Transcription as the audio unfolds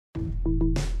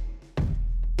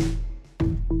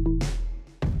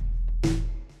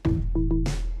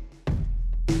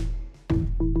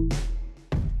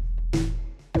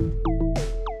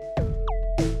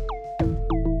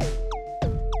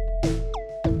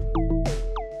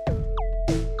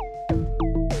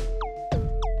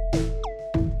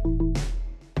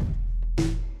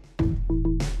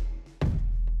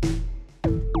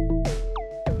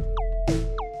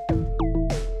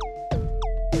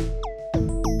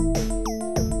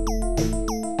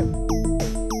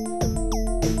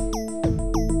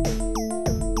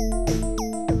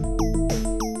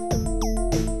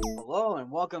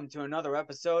welcome to another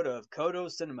episode of Codo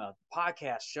Cinema, the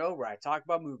podcast show where I talk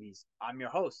about movies. I'm your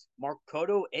host, Mark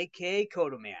Codo, aka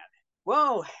Codo Man.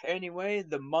 Well, anyway,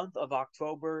 the month of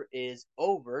October is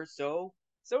over, so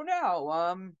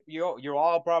now you're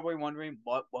all probably wondering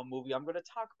what movie I'm going to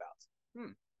talk about.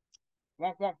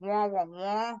 Wah, wah, wah, wah,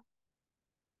 wah.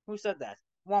 Who said that?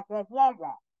 Wah, wah, wah,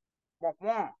 wah, wah,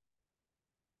 wah.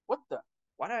 What the?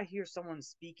 Why did I hear someone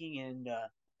speaking in a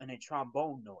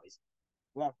trombone noise?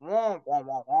 Wah, wah, wah,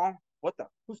 wah, wah. What the?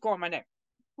 Who's calling my name?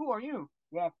 Who are you?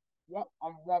 Wah, wah,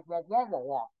 wah, wah, wah, wah,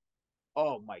 wah.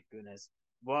 Oh my goodness.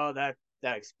 Well, that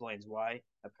explains why.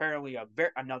 Apparently,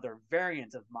 another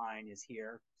variant of mine is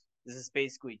here. This is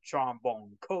basically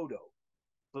trombone Codo,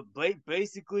 but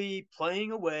basically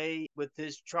playing away with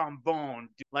his trombone,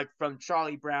 like from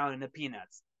Charlie Brown and the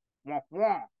Peanuts. Wah,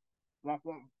 wah, wah,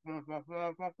 wah, wah, wah,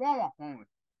 wah, wah, wah, wah.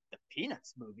 The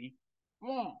Peanuts movie.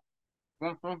 Wah.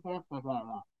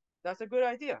 That's a good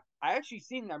idea. I actually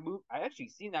seen that movie.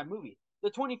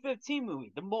 The 2015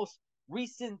 movie, the most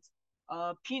recent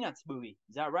Peanuts movie.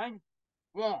 Is that right?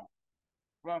 Yeah.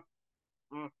 Uh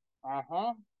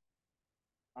huh.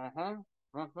 Uh huh.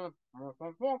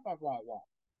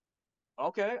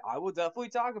 Okay, I will definitely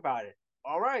talk about it.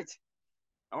 All right.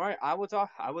 All right, I will talk.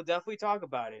 I will definitely talk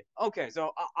about it. Okay,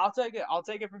 so I'll take it. I'll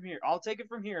take it from here. I'll take it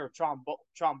from here.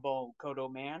 Trombone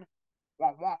Kodo man.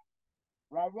 Wah, wah,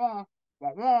 wah, wah,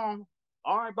 wah, wah.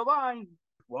 All right, bye bye.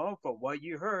 Well, for what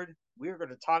you heard, we're going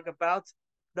to talk about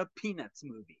the Peanuts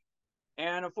movie.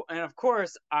 And of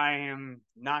course, I am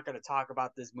not going to talk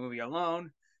about this movie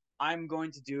alone. I'm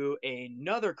going to do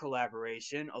another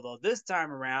collaboration, although this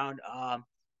time around,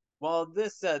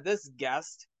 this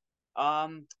guest,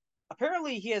 um,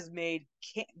 apparently he has made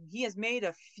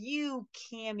a few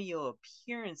cameo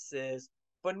appearances,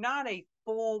 but not a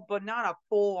full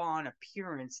on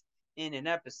appearance in an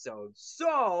episode.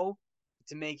 So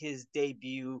to make his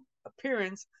debut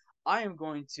appearance, I'm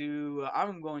going to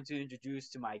introduce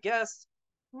to my guest,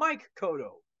 Mike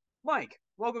Codo. Mike,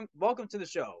 welcome to the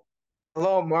show.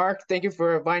 Hello, Mark. Thank you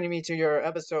for inviting me to your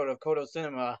episode of Codo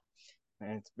Cinema.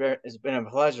 And it's been a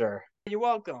pleasure. You're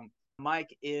welcome.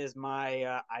 Mike is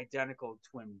my identical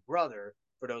twin brother.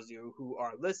 For those of you who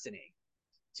are listening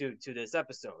to this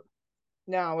episode.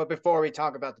 Now, before we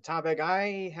talk about the topic,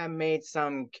 I have made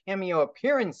some cameo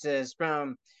appearances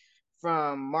from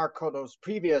Mark Codo's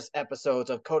previous episodes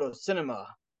of Codo Cinema,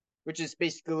 which is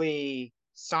basically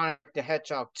Sonic the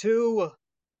Hedgehog 2,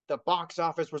 the box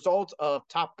office results of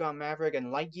Top Gun Maverick and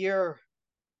Lightyear,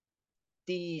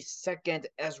 the second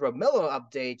Ezra Miller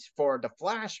update for the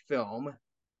Flash film,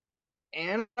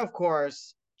 and of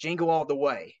course, Jingle All the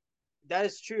Way. That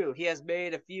is true. He has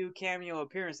made a few cameo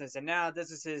appearances, and now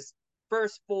this is his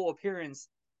first full appearance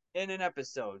in an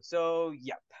episode. So,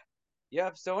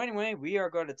 yep. So anyway, we are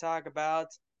going to talk about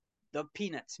the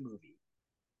Peanuts movie.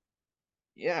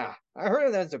 Yeah, I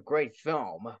heard that's a great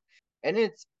film. And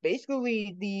it's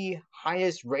basically the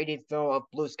highest rated film of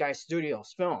Blue Sky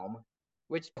Studios film,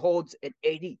 which holds an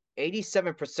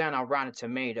 87% on Rotten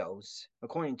Tomatoes,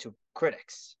 according to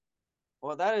critics.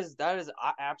 Well, that is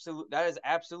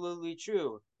absolutely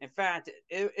true. In fact,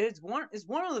 it's one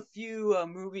of the few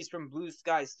movies from Blue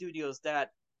Sky Studios that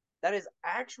is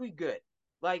actually good.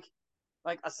 Like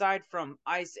aside from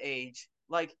Ice Age,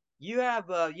 like you have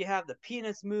the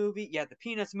Peanuts movie,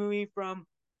 from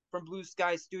Blue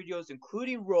Sky Studios,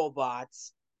 including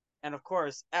Robots, and of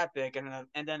course Epic,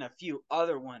 and then a few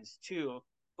other ones too.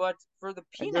 But for the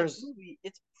And Peanuts movie,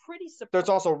 it's pretty there's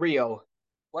surprising. also Rio.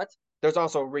 What? There's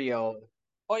also Rio,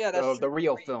 Oh yeah, that's true. the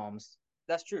Rio films.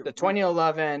 That's true. The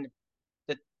 2011,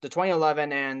 the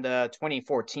 2011 and the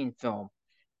 2014 film.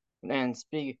 And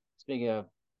speaking of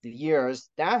the years,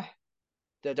 the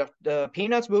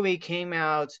Peanuts movie came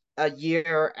out a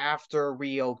year after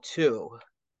Rio 2.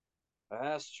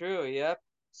 That's true. Yep.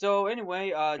 So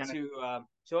anyway, And to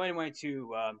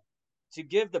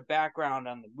give the background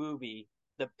on the movie,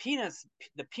 the Peanuts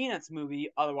movie,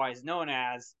 otherwise known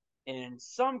as in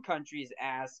some countries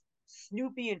as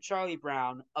Snoopy and Charlie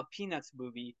Brown, a Peanuts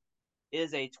movie,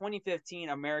 is a 2015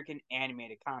 American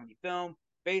animated comedy film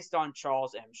based on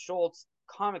Charles M. Schulz's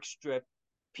comic strip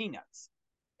Peanuts,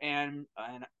 and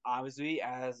obviously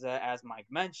as Mike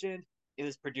mentioned, it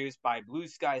was produced by Blue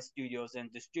Sky Studios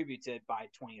and distributed by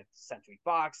 20th Century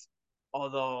Fox.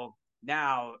 Although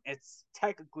now it's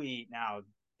technically now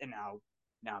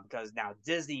because now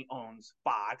Disney owns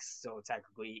Fox, so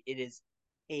technically it is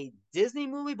a Disney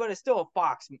movie, but it's still a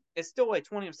Fox. It's still a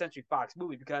 20th Century Fox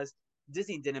movie because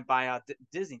Disney didn't buy out.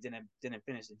 Disney didn't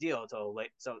finish the deal until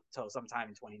till sometime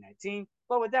in 2019.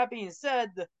 But with that being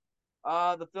said,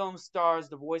 the film stars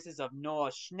the voices of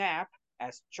Noah Schnapp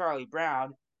as Charlie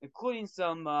Brown, including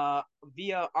some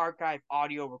via archive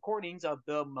audio recordings of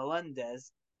Bill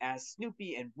Melendez as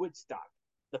Snoopy in Woodstock.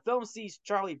 The film sees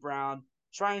Charlie Brown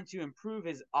trying to improve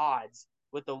his odds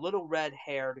with a little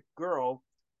red-haired girl,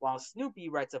 while Snoopy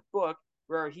writes a book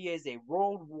where he is a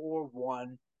World War I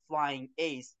flying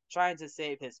ace trying to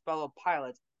save his fellow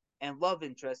pilot and love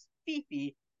interest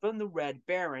Fifi from the Red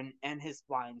Baron and his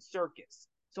flying circus.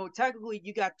 So technically,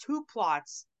 you got two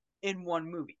plots in one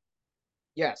movie.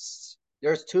 Yes,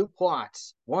 there's two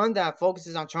plots. One that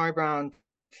focuses on Charlie Brown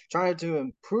trying to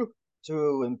improve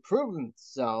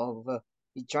himself.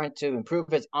 He's trying to improve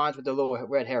his odds with the little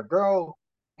red-haired girl,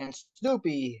 and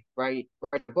Snoopy write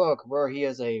a book where he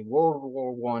is a World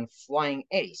War One flying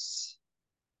ace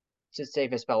to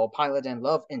save his fellow pilot and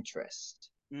love interest.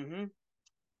 Mm-hmm.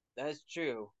 That is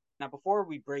true. Now, before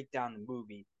we break down the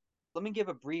movie, let me give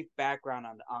a brief background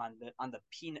on the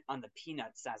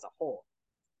Peanuts as a whole.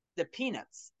 The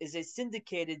Peanuts is a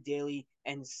syndicated daily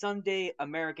and Sunday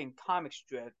American comic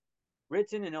strip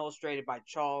written and illustrated by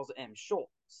Charles M. Schulz.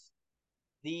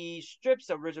 The strip's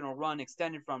original run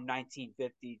extended from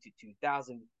 1950 to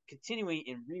 2000, continuing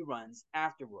in reruns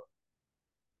afterward.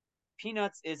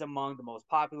 Peanuts is among the most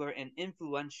popular and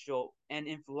influential in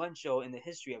the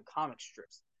history of comic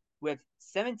strips, with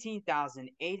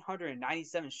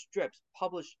 17,897 strips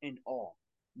published in all,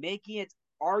 making it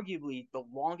arguably the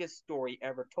longest story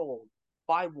ever told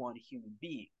by one human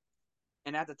being.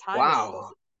 And at the time of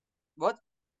Wow. what?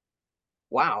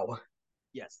 Wow.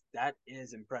 Yes, that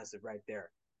is impressive right there.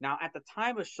 Now, at the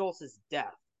time of Schultz's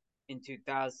death in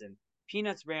 2000,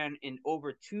 Peanuts ran in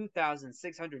over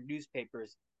 2,600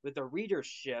 newspapers with a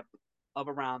readership of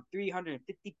around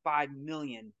 355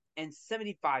 million in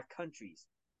 75 countries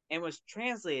and was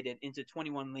translated into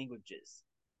 21 languages.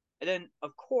 And then,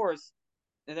 of course,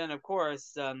 the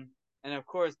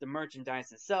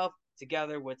merchandise itself,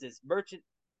 together with its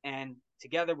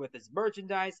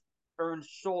merchandise, earned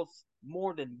Schultz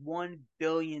more than $1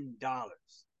 billion.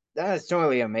 That is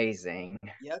totally amazing.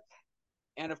 Yep.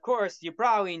 And of course, you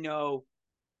probably know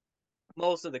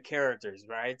most of the characters,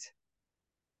 right?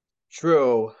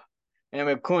 True. And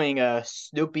we're calling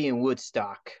Snoopy and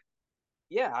Woodstock.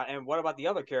 Yeah, and what about the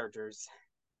other characters?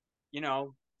 You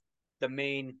know, the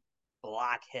main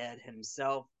blockhead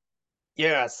himself.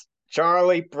 Yes,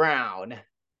 Charlie Brown.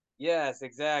 Yes,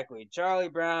 exactly. Charlie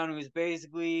Brown, who's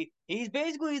basically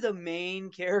the main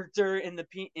character in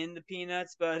the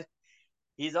Peanuts, but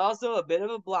he's also a bit of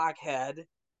a blockhead.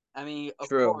 I mean, of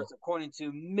True. course, according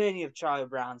to many of Charlie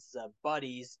Brown's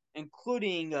buddies,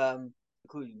 including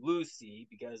Lucy,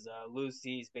 because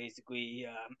Lucy's basically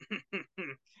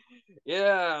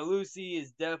yeah, Lucy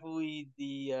is definitely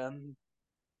the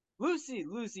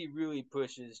Lucy really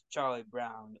pushes Charlie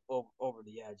Brown over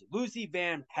the edge. Lucy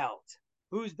Van Pelt,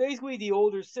 who's basically the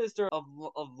older sister of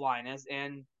Linus,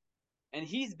 and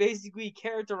he's basically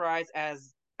characterized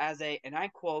as a, and I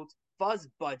quote, fuzz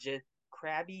budget,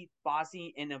 crabby,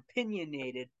 bossy, and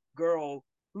opinionated girl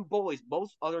who bullies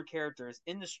most other characters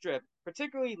in the strip,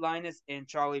 particularly Linus and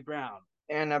Charlie Brown.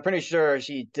 And I'm pretty sure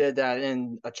she did that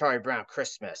in a Charlie Brown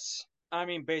Christmas. I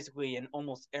mean, basically in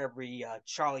almost every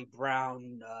Charlie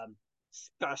Brown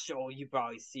special you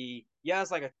probably see. Yeah,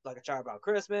 it's like a Charlie Brown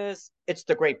Christmas. It's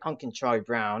the Great Pumpkin Charlie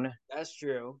Brown, That's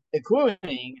true.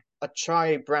 including a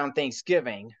Charlie Brown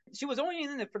Thanksgiving. She was only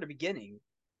in it for the beginning.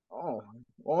 Oh,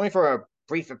 only for a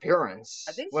brief appearance.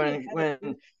 I think she when had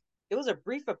when it was a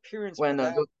brief appearance for when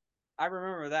that. I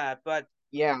remember that, but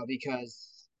yeah, because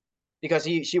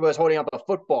she was holding up a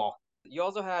football. you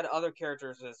also had other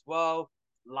characters as well.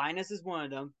 Linus is one of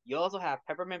them. You also have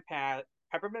Peppermint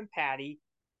Patty,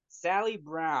 Sally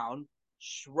Brown,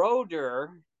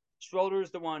 Schroeder.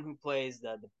 Schroeder's the one who plays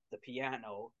the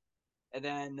piano, and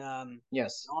then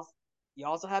Yes. you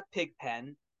also have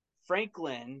Pigpen,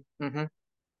 Franklin, Mm-hmm.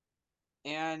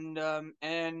 and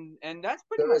that's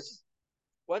pretty much There's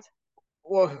what.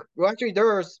 well, actually,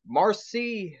 there's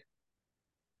Marcy,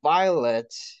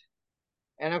 Violet,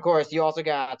 and of course, you also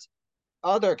got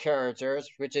other characters,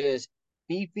 which is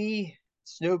Fifi,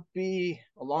 Snoopy,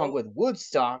 along Oh, with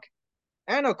Woodstock,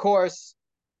 and of course,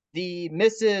 the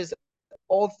Mrs.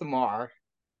 Ulthamar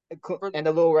for, and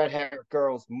the little red-haired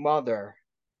girl's mother,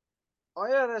 oh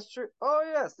yeah, that's true. Oh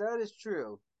yes, that is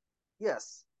true.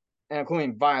 Yes. and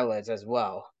including Violet as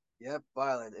well. Yep,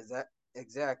 Violet. Is that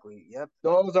exactly? Yep.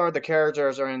 Those are the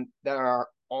characters that are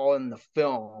all in the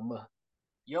film.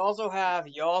 You also have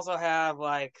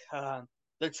like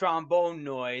the trombone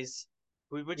noise,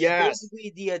 which is Yes,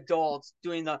 basically the adults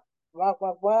doing the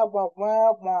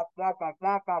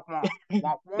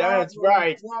that is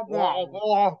right.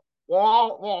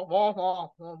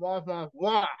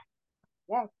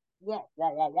 Well,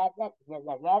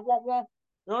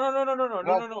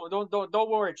 Don't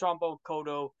worry, Trumbo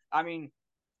Codo. I mean,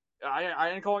 I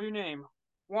didn't call your name.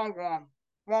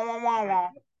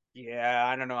 Yeah,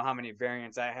 I don't know how many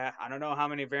variants I have. I don't know how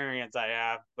many variants I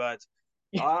have, but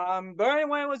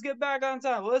anyway, let's get back on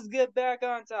topic. Let's get back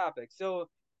on topic. So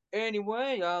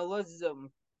anyway,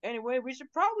 anyway, we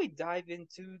should probably dive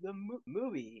into the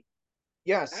movie.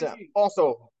 yes. Actually,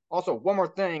 Also, one more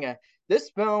thing. This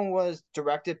film was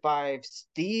directed by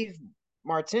Steve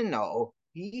Martino.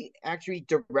 He actually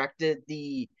directed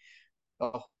the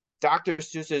uh, Dr.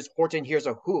 Seuss's Horton Hears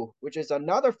a Who, which is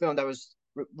another film that was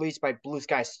released by Blue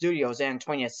Sky Studios and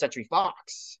 20th Century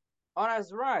Fox. oh,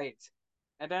 that's right.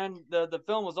 And then the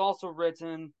film was also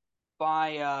written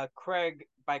by Craig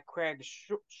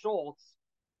Schultz,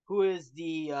 who is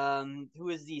the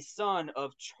son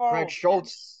of Craig Charles M.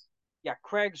 Schultz. Yeah,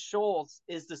 Craig Schultz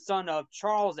is the son of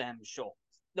Charles M. Schultz.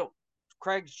 No,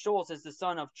 Craig Schultz is the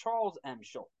son of Charles M.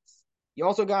 Schultz. You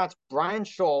also got Brian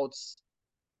Schultz,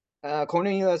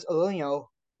 Cornelius Alino,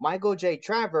 Michael J.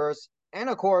 Travers, and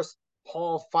of course,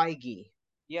 Paul Feige.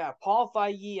 Yeah, Paul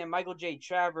Feige and Michael J.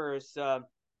 Travers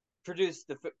produced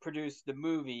the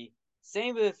movie.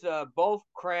 Same with both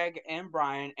Craig and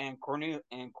Brian and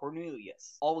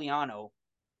Cornelius Oliano.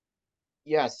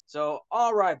 Yes, So,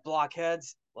 all right,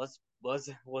 blockheads, let's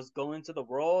go into the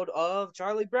world of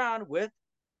Charlie Brown with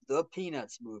the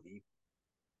Peanuts movie.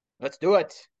 let's do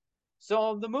it.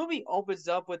 So the movie opens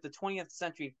up with the 20th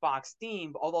Century Fox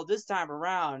theme, although this time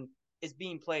around is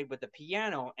being played with the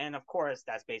piano, and of course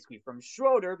that's basically from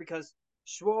Schroeder because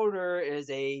Schroeder is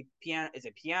a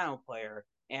piano player,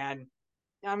 and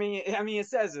it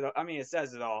says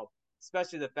it all,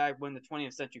 especially the fact when the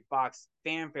 20th Century Fox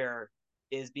fanfare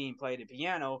is being played at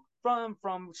piano from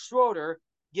Schroeder,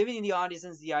 giving the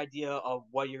audiences the idea of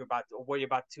what you're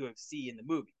about to see in the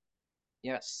movie.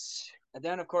 Yes. And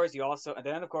then of course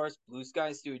Blue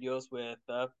Sky Studios with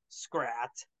Scrat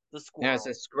the Yes, squirrel.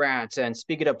 it's Grant. And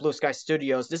speaking of Blue Sky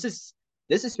Studios, this is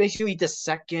basically the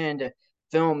second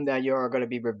film that you're going to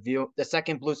be the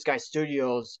second Blue Sky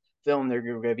Studios film that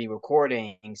you're going to be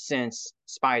recording since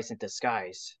Spies in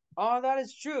Disguise. Oh, that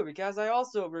is true because I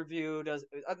also reviewed.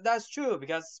 That's true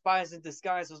because Spies in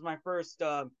Disguise was my first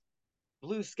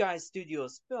Blue Sky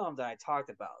Studios film that I talked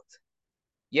about.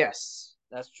 Yes.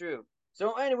 That's true.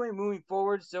 So anyway, moving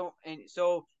forward, so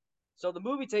the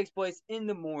movie takes place in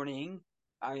the morning.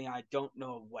 I mean, I don't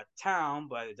know what town,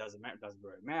 but it doesn't matter. It doesn't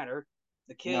really matter.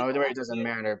 The No, kid, it all really the doesn't kid,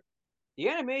 mario the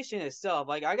animation itself,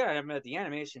 like I gotta admit, the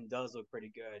animation does look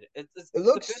pretty good. It It's a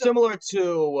looks bit of similar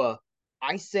to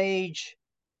Ice Age,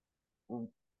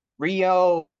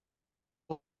 Rio,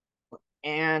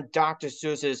 and Dr.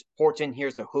 Seuss's Horton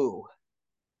Hears a Who.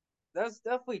 that's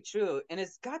definitely true, and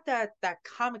it's got that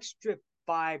comic strip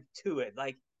vibe to it.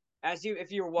 Like as you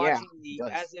if you're Yeah, watching it the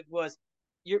does. as it was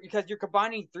you're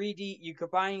combining 3D, you're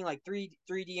combining like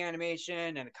 3D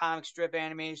animation and a comic strip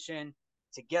animation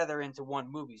together into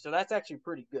one movie. So that's actually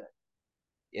pretty good.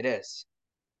 It is.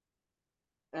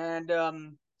 And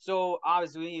so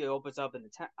obviously it opens up in the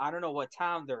town. I don't know what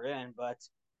town they're in, but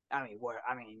I mean, where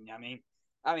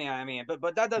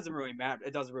but that doesn't really matter.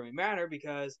 It doesn't really matter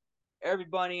because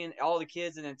everybody and all the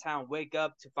kids in the town wake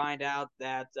up to find out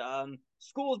that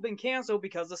school's been canceled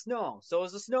because of snow. So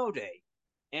it's a snow day,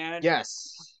 and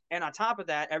Yes. and on top of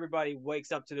that, everybody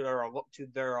wakes up to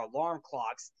their alarm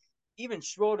clocks. Even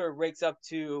Schroeder wakes up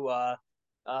to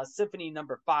Symphony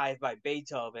Number 5 by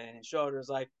Beethoven, and Schroeder's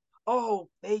like, "Oh,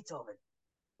 Beethoven,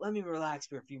 let me relax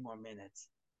for a few more minutes."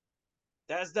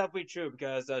 That's definitely true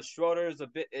because Schroeder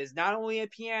is not only a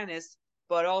pianist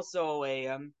but also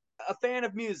a fan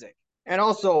of music. And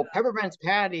also, Peppermint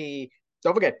Patty.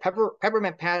 Don't forget,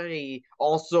 Peppermint Patty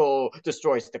also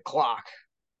destroys the clock.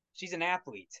 She's an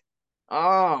athlete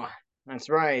Oh, that's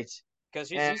right. because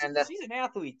And she's an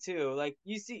athlete too. Like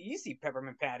you see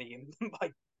Peppermint Patty in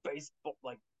like baseball,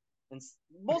 like and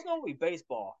most notably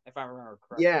baseball, if I remember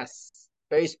correctly. yes,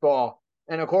 baseball.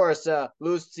 And of course,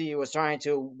 Lucy was trying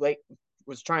to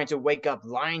wake up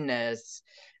Linus,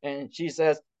 and she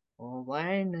says, "Oh,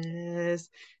 Linus,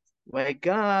 wake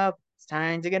up! It's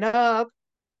time to get up!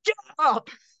 Get up!"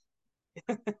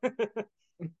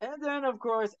 And then, of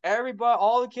course,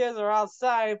 all the kids are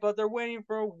outside, but they're waiting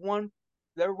for one.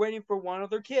 They're waiting for one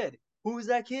other kid. Who's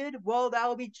that kid? Well, that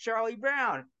will be Charlie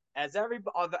Brown. As all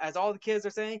the kids are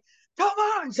saying, "Come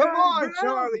on, Come Charlie on, Brown!"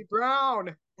 Charlie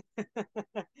Brown.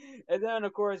 And then,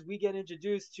 of course, we get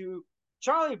introduced to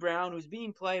Charlie Brown, who's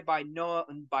being played by Noah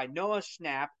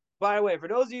Schnapp. By the way, for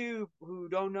those of you who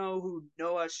don't know who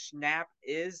Noah Schnapp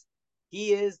is,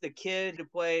 he is the kid who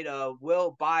played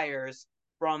Will Byers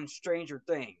from Stranger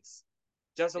Things.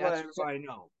 Just to let That's everybody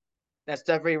know. that's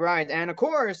definitely right. And of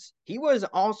course, he was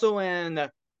also in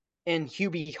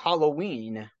Hubie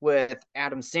Halloween with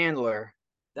Adam Sandler,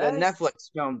 the That is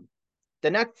Netflix film, the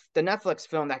Netflix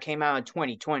film that came out in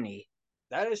 2020.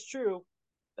 that is true.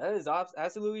 That is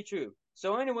absolutely true.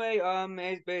 So anyway,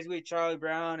 basically Charlie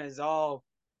Brown is all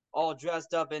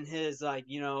dressed up in his like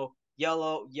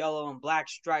yellow and black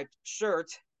striped shirt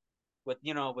with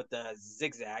with the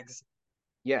zigzags,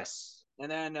 Yes. and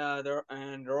then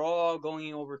they're all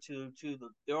going over to the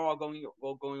they're all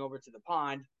going over to the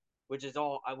pond, which is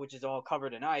all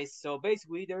covered in ice. So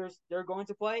basically, they're going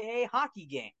to play a hockey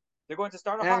game. They're going to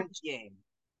start a And hockey game.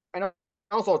 and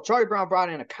also Charlie Brown brought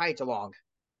in a kite along.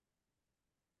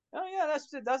 Oh yeah,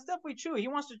 that's definitely true.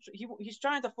 He's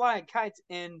trying to fly a kite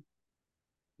in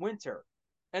winter,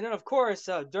 and then of course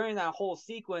during that whole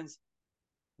sequence,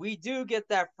 we do get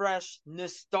that fresh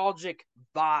nostalgic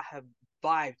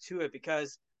vibe to it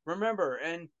because remember,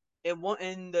 and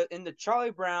in the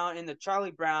Charlie Brown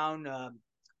for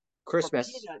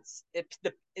Christmas. Peanuts,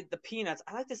 the Peanuts.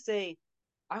 I like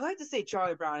to say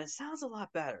Charlie Brown. It sounds a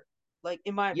lot better. Like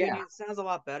in my Yeah. opinion, it sounds a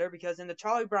lot better because in the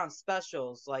Charlie Brown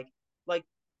specials, like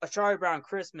a Charlie Brown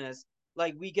Christmas,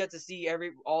 like we get to see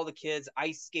all the kids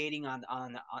ice skating on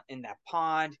in that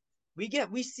pond. We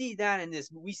see that in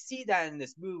this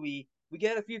movie. We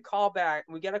get a few callback.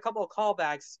 We get a couple of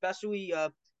callbacks,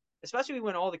 especially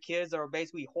when all the kids are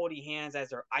basically holding hands as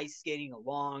they're ice skating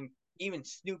along. Even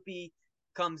Snoopy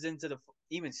comes into the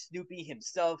even Snoopy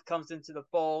himself comes into the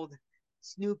fold.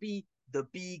 Snoopy the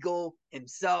Beagle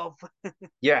himself,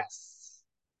 Yes.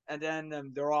 and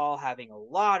then they're all having a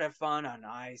lot of fun on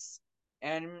ice,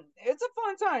 and it's a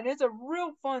fun time. It's a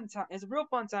real fun time. It's a real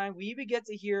fun time. We even get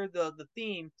to hear the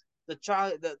theme, the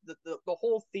child, the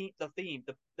whole theme, the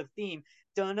theme.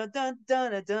 Dun dun dun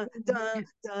dun dun dun dun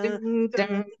Dun, dun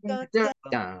dun, dun dun,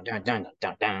 dun. dun, dun, dun,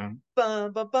 dun, dun.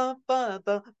 Bum, bum, bum, bum,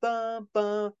 bum, bum,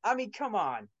 bum. I mean, come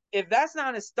on. If that's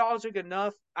not nostalgic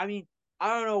enough, I mean, I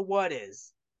don't know what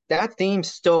is. That theme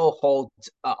still holds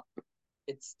up.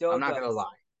 It still I'm not gonna does.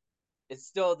 lie. It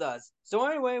still does. So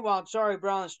anyway, while Charlie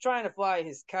Brown is trying to fly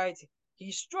his kite,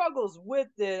 he struggles with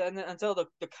it until the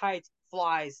kite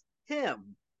flies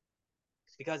him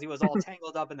because he was all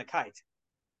tangled up in the kite.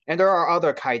 And there are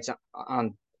other kites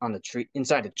on the tree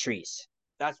inside the trees.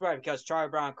 That's right, because Charlie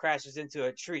Brown crashes into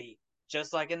a tree,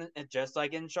 just like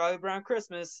in Charlie Brown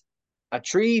Christmas. A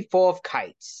tree full of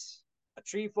kites. A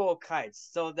tree full of kites.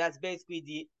 So that's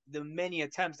basically the many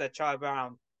attempts that Charlie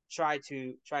Brown try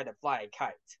to fly a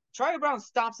kite. Charlie Brown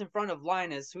stops in front of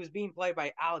Linus, who's being played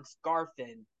by Alex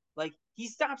Garfin. Like he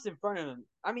stops in front of him.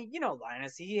 I mean,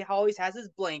 Linus. He always has his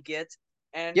blanket,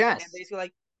 and Yes. basically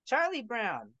like Charlie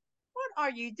Brown, what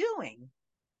are you doing?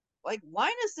 Like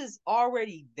Linus is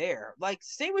already there. Like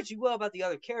say what you will about the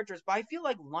other characters, but I feel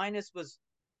like Linus was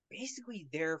basically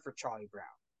there for Charlie Brown.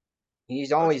 He's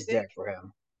Don't you always think? there for him.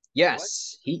 What?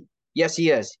 Yes, he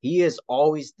is. He is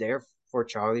always there for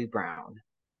Charlie Brown.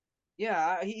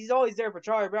 Yeah, he's always there for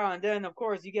Charlie Brown. And then of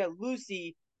course you get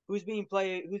Lucy, who's being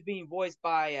voiced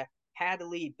by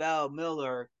Hadley Bell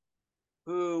Miller,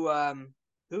 who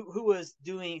who was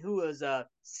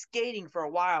skating for a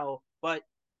while, but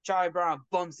Charlie Brown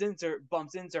bumps into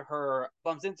her,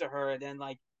 and then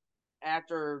like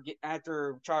after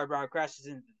Charlie Brown crashes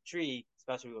into the tree,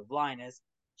 especially with Linus,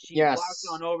 she walks Yes.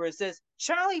 on over and says,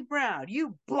 "Charlie Brown,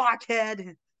 you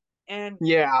blockhead!" And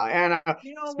Yeah, and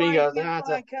you know why speaking you of can't that,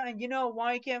 fly a kite? You know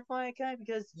why you can't fly a kite?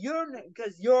 Because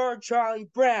you're Charlie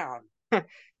Brown.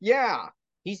 yeah,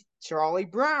 he's Charlie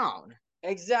Brown.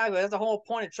 Exactly. That's the whole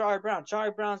point of Charlie Brown.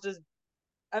 Charlie Brown's just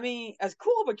I mean, as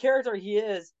cool of a character he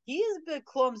is a bit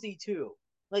clumsy too.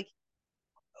 Like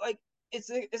like it's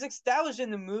established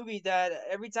in the movie that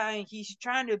every time he's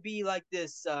trying to be like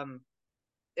this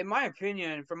in my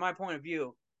opinion, from my point of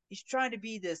view, he's trying to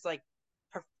be this like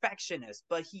perfectionist,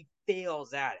 but he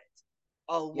fails at it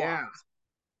a lot. Yeah,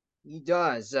 he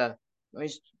does.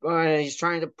 He's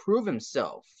trying to prove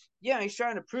himself. Yeah, he's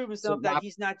trying to prove So himself that not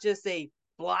he's not just a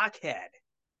blockhead.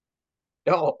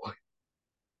 no,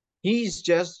 he's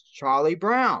just Charlie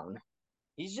Brown.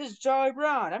 He's just Charlie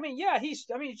Brown. I mean, yeah,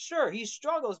 sure, he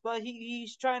struggles, but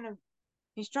he's trying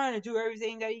to do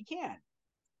everything that he can.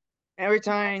 Every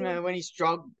time when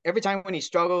he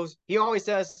struggles, he always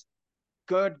says,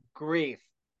 "Good grief!"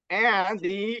 And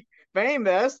the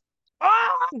famous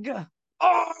 "Arg!"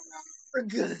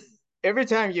 Arg! Every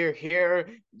time you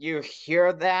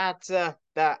hear that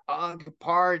 "Ugh"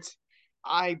 part,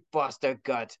 I bust a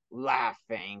gut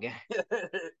laughing.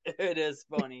 It is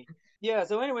funny. Yeah,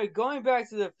 so anyway, going back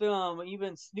to the film,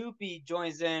 even Snoopy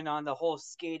joins in on the whole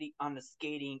skating on the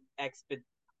skating exped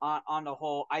on the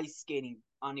whole ice skating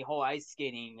on the whole ice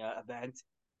skating event.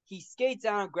 He skates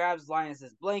down and grabs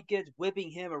Linus's blanket, whipping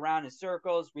him around in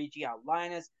circles, reaching out.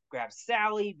 Linus grabs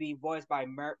Sally, being voiced by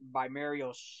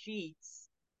Mariel Sheets,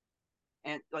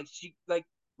 and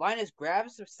Linus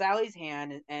grabs Sally's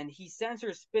hand and he sends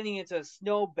her spinning into a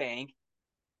snowbank,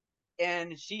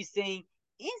 and she's saying,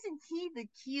 "Isn't he the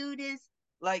cutest?"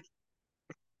 Like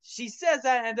she says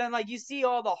that, and then you see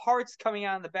all the hearts coming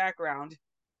out in the background,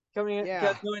 coming in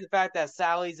because Yeah. knowing the fact that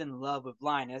Sally's in love with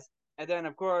Linus, and then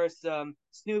of course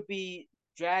Snoopy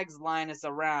drags Linus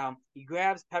around. He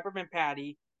grabs Peppermint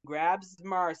Patty, grabs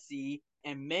Marcy,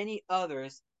 and many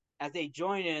others as they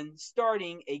join in,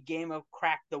 starting a game of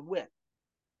Crack the Whip.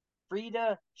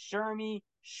 Frida, Shermie,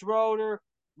 Schroeder,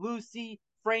 Lucy,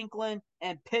 Franklin,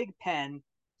 and Pigpen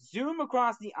zoom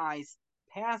across the ice,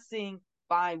 passing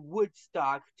by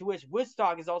Woodstock, to which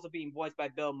Woodstock is also being voiced by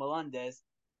Bill Melendez.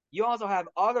 You also have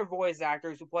other voice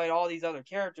actors who played all these other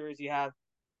characters. You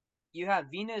have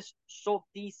Venus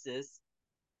Schulthesis,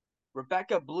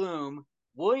 Rebecca Bloom,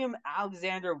 William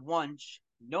Alexander Wunsch,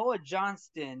 Noah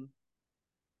Johnston,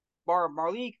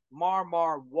 Marlik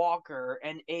Marmar Walker,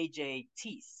 and AJ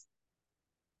Teese.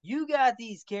 You got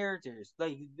these characters.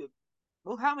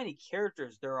 Look how many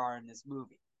characters there are in this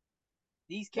movie.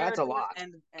 These That's a characters lot of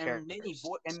and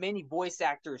characters. many voice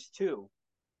actors too.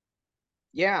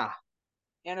 Yeah,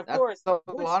 And of that's course, a lot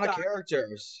of Woodstock.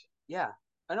 characters. Yeah.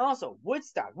 And also,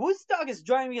 Woodstock. Woodstock is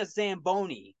driving a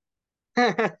Zamboni.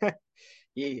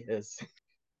 He is.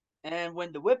 And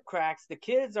when the whip cracks, the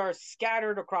kids are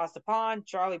scattered across the pond.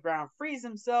 Charlie Brown frees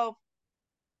himself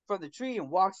from the tree and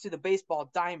walks to the baseball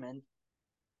diamond,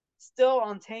 still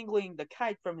untangling the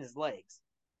kite from his legs.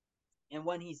 And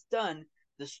when he's done,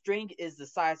 the string is the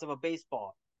size of a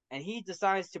baseball, and he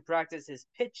decides to practice his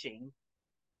pitching.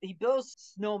 He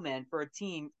builds snowmen for a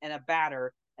team and a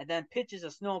batter, and then pitches a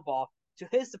snowball. To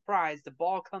his surprise, the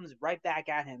ball comes right back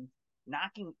at him,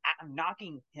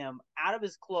 knocking him out of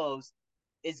his clothes.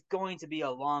 It's going to be a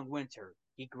long winter,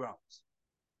 he groans.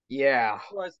 Yeah. Of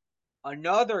course,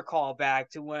 another callback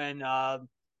to when I'm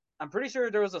pretty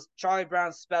sure there was a Charlie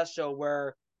Brown special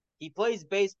where he plays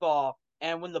baseball,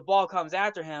 and when the ball comes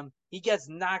after him, he gets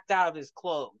knocked out of his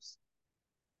clothes.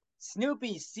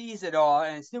 Snoopy sees it all,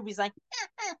 and Snoopy's like,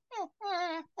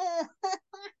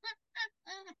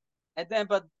 and then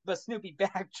but Snoopy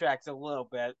backtracks a little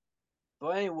bit. But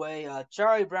anyway,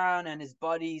 Charlie Brown and his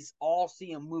buddies all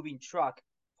see a moving truck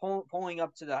pulling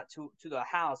up to the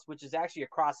house, which is actually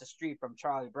across the street from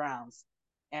Charlie Brown's.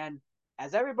 And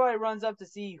as everybody runs up to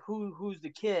see who's the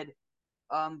kid,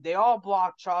 they all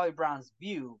block Charlie Brown's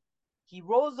view. He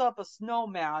rolls up a snow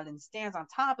mound and stands on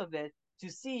top of it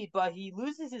to see, but he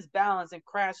loses his balance and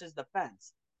crashes the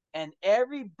fence. And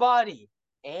everybody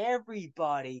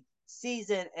sees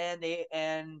it,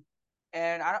 and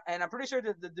I'm pretty sure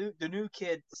that the new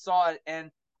kid saw it,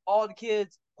 and all the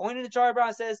kids pointed to Charlie Brown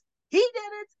and says, "He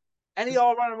did it," and they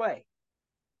all run away.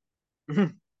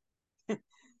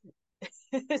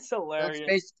 It's that's hilarious.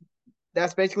 bas-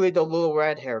 that's basically the little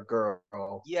red hair girl,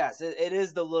 Yes, it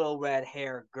is the little red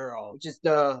hair girl. which is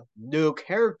the new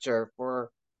character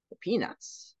for the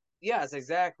Peanuts. Yes,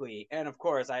 exactly. And of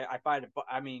course, I find it.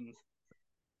 I mean,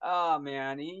 oh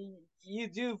man, you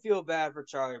do feel bad for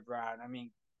Charlie Brown. I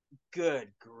mean,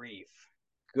 good grief.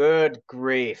 Good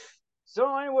grief.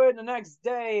 So anyway, the next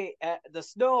day, the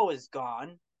snow is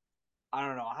gone. I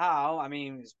don't know how. I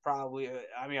mean, it's probably.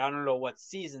 I mean, I don't know what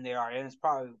season they are in. It's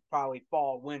probably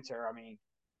fall, winter. I mean,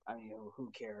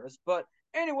 who cares? But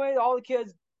anyway,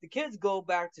 the kids go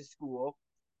back to school.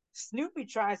 Snoopy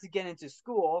tries to get into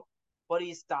school, but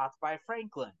he's stopped by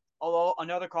Franklin. Although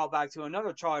another callback to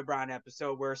another Charlie Brown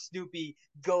episode where Snoopy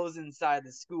goes inside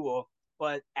the school,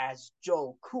 but as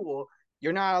Joe Cool.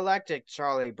 You're not elected,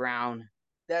 Charlie Brown.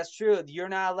 That's true. You're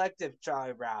not elected,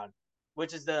 Charlie Brown,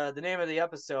 which is the name of the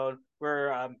episode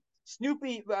where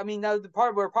Snoopy. I mean, that was the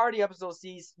part where party episode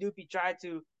sees Snoopy try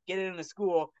to get into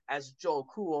school as Joe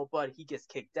Cool, but he gets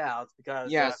kicked out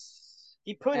because Yes.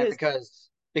 he put And his.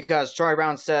 because Charlie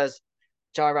Brown says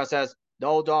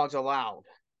no dogs allowed.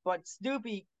 But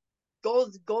Snoopy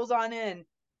goes on in,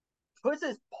 puts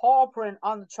his paw print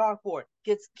on the chalkboard,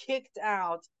 gets kicked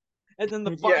out, and then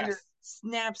the binder Yes.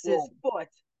 snaps his Well, foot.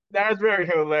 that's very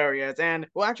hilarious. And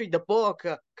well, actually, the book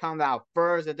comes out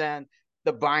first, and then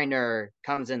the binder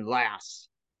comes in last.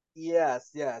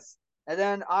 Yes, yes. And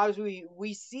then obviously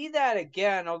we see that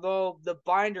again, although the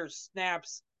binder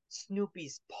snaps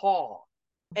Snoopy's paw.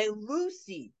 And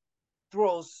Lucy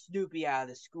throws Snoopy out of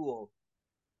the school.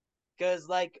 Because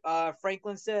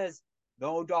Franklin says,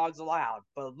 no dogs allowed.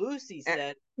 But Lucy And,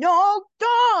 said, no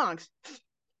dogs.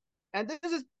 And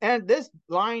this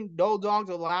line, no dogs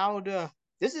allowed.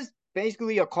 This is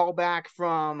basically a callback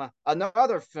from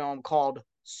another film called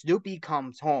Snoopy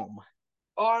Comes Home.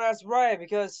 Oh, that's right,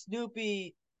 because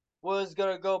Snoopy was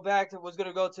gonna go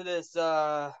to this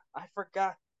I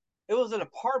forgot. It was an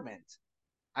apartment.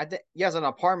 I think yes, an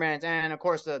apartment, and of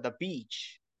course the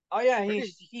beach. Oh yeah,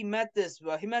 Pretty he met this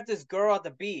girl at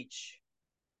the beach.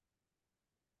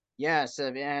 Yes,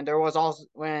 and there was also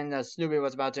when Snoopy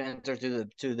was about to enter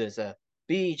to this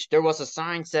beach, there was a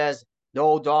sign says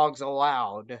 "No dogs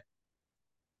allowed"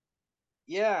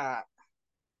 Yeah.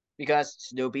 because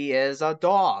Snoopy is a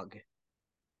dog.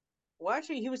 Well,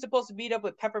 actually, he was supposed to meet up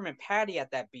with Peppermint Patty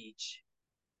at that beach.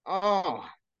 Oh,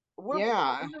 Where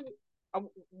yeah,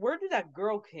 where did that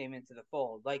girl came into the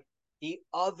fold? Like the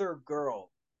other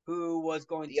girl who was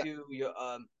going the,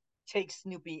 to take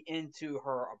Snoopy into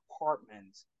her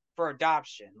apartment for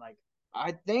adoption. Like,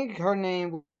 I think her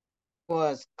name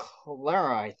was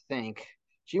Clara. I think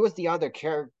she was the other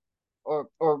character,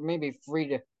 or maybe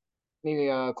Frida, maybe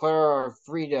Clara or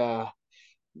Frida,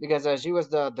 because she was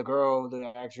the girl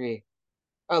that actually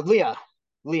Leah,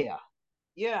 Leah.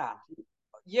 yeah,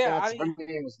 yeah. I That's her mean,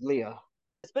 name was Leah.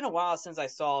 it's been a while since I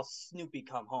saw Snoopy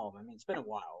come home. I mean, it's been a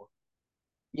while.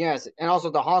 Yes, and also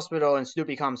the hospital and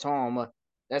Snoopy comes home.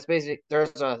 That's basically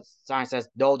there's a sign that says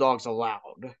no dogs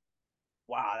allowed.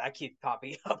 Wow, that keeps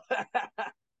popping up.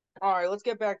 All right, let's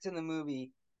get back to the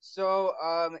movie. So,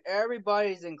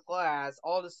 everybody's in class.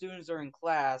 All the students are in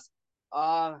class.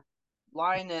 Uh,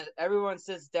 Linus, everyone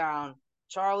sits down.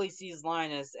 Charlie sees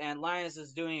Linus, and Linus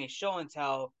is doing a show and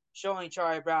tell, showing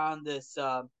Charlie Brown this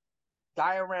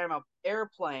diorama of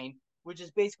airplane, which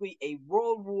is basically a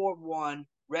World War One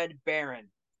Red Baron.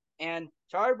 And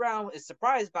Charlie Brown is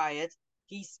surprised by it.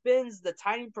 He spins the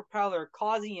tiny propeller,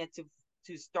 causing it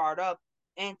to start up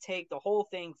and take the whole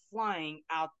thing flying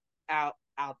out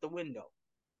the window.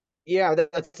 Yeah,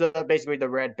 that's basically the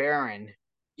Red Baron.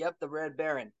 Yep, the Red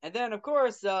Baron. And then, of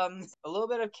course, a little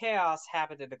bit of chaos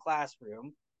happened in the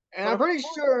classroom. And But I'm of pretty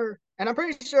course, sure,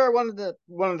 one of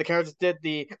the characters did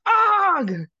the ah.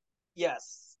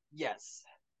 yes, yes.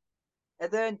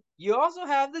 And then you also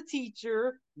have the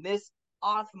teacher, Miss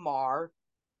Othmar,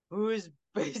 who is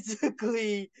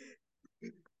basically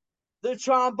the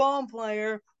trombone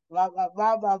player. Blah blah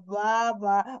blah blah blah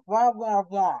blah blah blah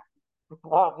blah.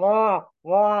 Wah, wah,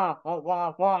 wah,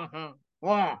 wah, wah,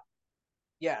 wah.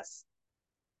 Yes,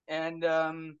 and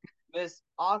Miss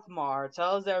Othmar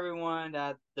tells everyone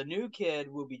that the new kid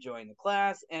will be joining the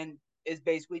class and is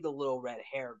basically the little red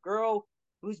hair girl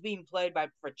who's being played by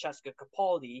Francesca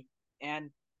Capaldi. And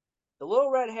the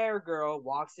little red hair girl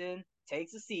walks in,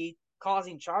 takes a seat,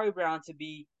 causing Charlie Brown to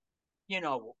be, you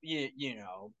know,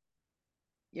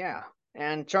 Yeah,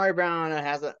 and Charlie Brown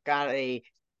got a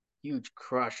huge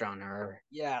crush on her.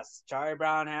 yes, Charlie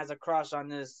Brown has a crush on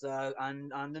this on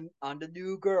the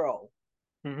new girl.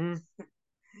 Mm-hmm.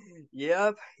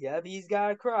 Yep, he's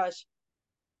got a crush.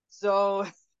 So,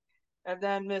 and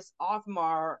then Miss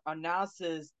Othmar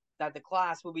announces that the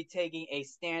class will be taking a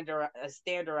standardized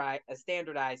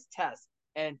test.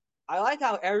 And I like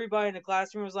how everybody in the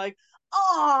classroom was like,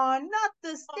 "Oh, not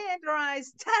the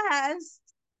standardized test."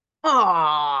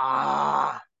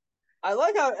 Ah, I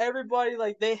like how everybody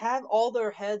like they have all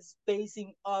their heads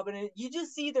facing up, and you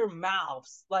just see their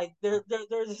mouths like they're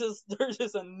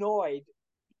just annoyed.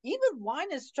 Even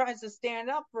Linus tries to stand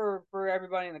up for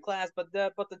everybody in the class, but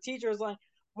the teacher is like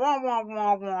wah wah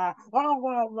wah wah wah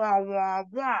wah wah wah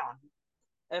wah,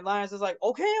 and Linus is like,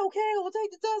 okay, we'll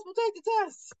take the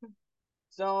test.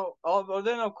 So, but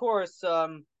then of course,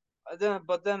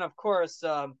 then of course,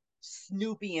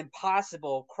 Snoopy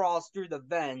Impossible crawls through the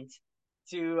vent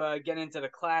to get into the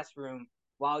classroom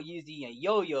while using a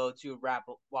yo-yo to wrap,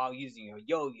 while using a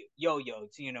yo-yo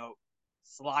to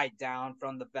slide down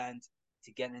from the vent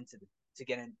to get into the to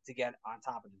get on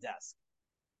top of the desk.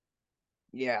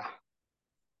 yeah,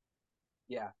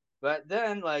 Yeah. But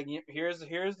then like here's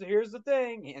the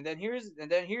thing, and then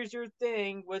here's your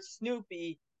thing with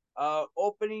Snoopy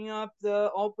opening up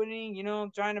the opening,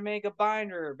 trying to make a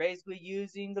binder, basically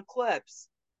using the clips.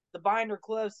 The binder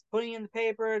clips, putting in the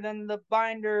paper, and then the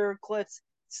binder clips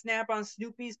snap on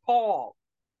Snoopy's paw.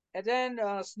 And then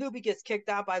Snoopy gets kicked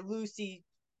out by Lucy,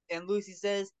 and Lucy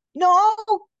says, "No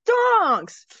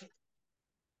dogs."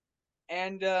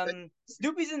 And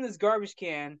Snoopy's in this garbage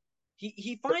can.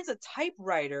 He finds a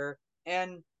typewriter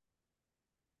and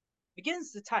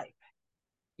begins to type.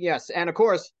 yes, and of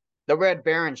course the Red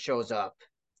Baron shows up.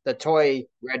 The Yep. toy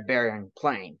Red Baron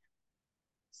plane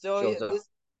So yeah, shows up.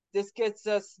 this gets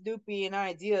Snoopy an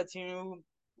idea to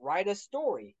write a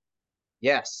story.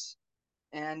 Yes,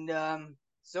 And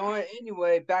so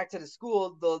anyway, back to the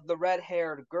school. The red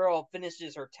haired girl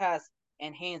finishes her test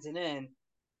and hands it in.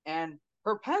 And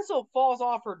her pencil falls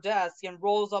off her desk and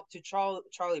rolls up to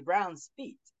Charlie Brown's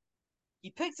feet.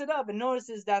 He picks it up and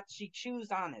notices that she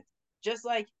chews on it, just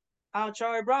like how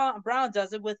Charlie Brown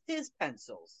does it with his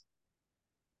pencils.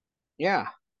 Yeah.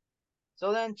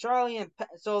 So then Charlie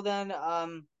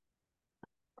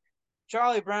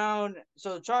Brown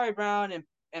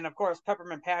and of course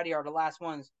Peppermint Patty are the last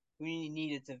ones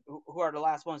who are the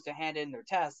last ones to hand in their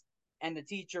tests, and the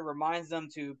teacher reminds them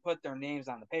to put their names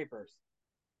on the papers.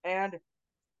 And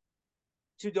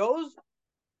to those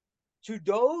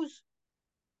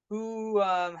who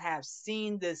have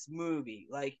seen this movie,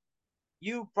 like,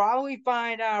 you probably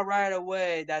find out right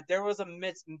away that there was a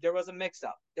mix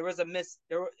up. There was a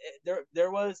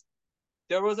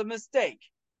mistake.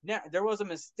 Now, there was a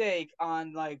mistake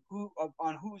on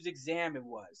on whose exam it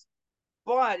was.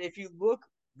 But if you look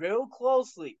real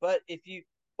closely, if you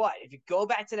go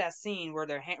back to that scene where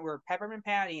where Peppermint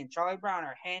Patty and Charlie Brown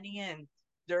are handing in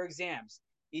their exams,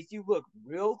 if you look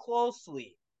real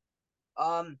closely,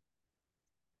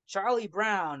 Charlie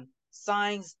Brown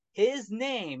signs his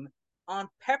name on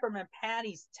Peppermint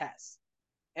Patty's test.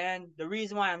 And the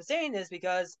reason why I'm saying this is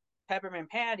because Peppermint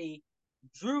Patty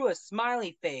drew a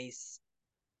smiley face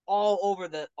all over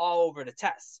the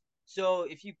test. So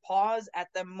if you pause at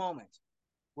the moment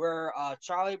where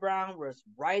Charlie Brown was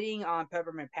writing on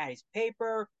Peppermint Patty's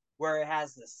paper, where it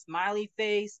has the smiley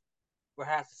face,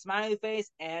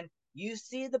 and you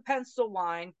see the pencil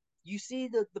line,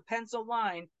 the pencil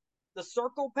line, the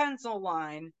circle pencil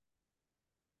line,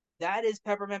 that is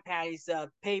Peppermint Patty's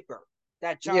paper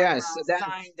that Yes,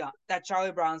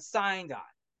 Charlie Brown signed on.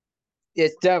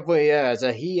 it definitely is.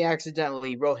 He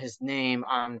accidentally wrote his name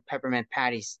on Peppermint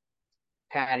Patty's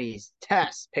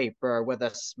test paper with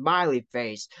a smiley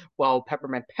face, while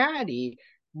Peppermint Patty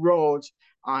wrote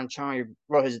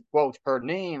wrote her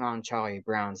name on Charlie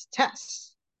Brown's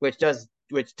test, which does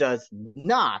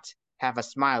not have a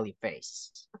smiley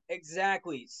face.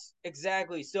 Exactly.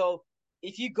 So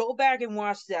if you go back and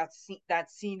watch that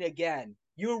scene again,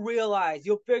 you'll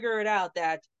figure it out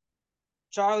that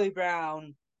Charlie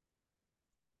Brown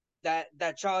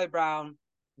Charlie Brown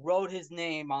wrote his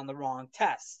name on the wrong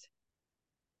test.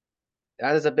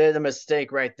 That is a bit of a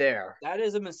mistake right there. That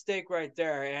is a mistake right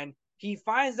there, and he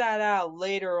finds that out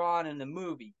later on in the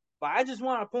movie. But I just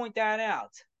want to point that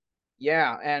out.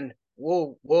 Yeah, and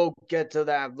we'll get to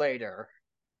that later.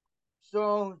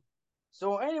 So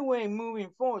anyway, moving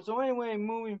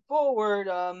forward,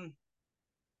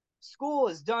 school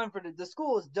is done for the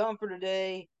school is done for the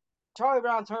day. Charlie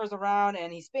Brown turns around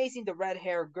and he's facing the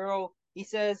red-haired girl. He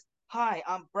says, "Hi,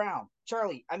 I'm Brown.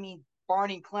 Charlie, I mean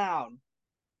Barney Clown."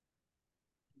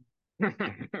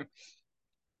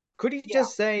 Could he Yeah,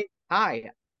 just say,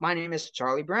 "Hi, my name is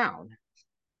Charlie Brown"?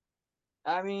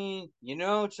 I mean,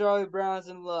 Charlie Brown's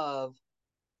in love.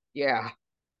 Yeah.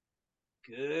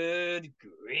 Good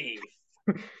grief.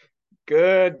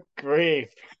 Good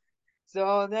grief.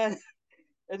 So then,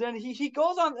 and then he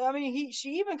goes on. I mean,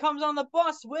 she even comes on the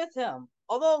bus with him.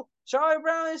 Although Charlie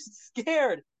Brown is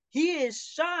scared, he is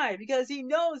shy because he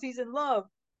knows he's in love.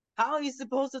 How he's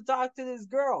supposed to talk to this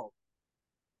girl?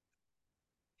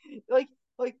 Like,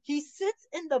 he sits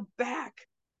in the back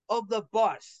of the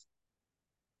bus.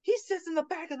 He sits in the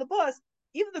back of the bus.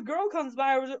 Even the girl comes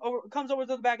comes over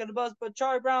to the back of the bus, but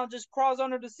Charlie Brown just crawls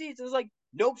under the seats and is like,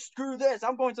 "Nope, screw this.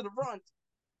 I'm going to the front."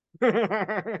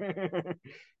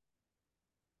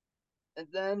 And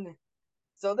then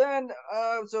so then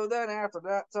after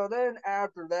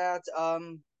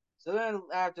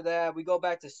that we go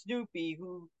back to Snoopy,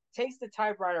 who takes the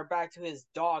typewriter back to his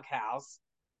doghouse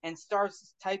and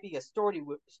starts typing a story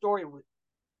with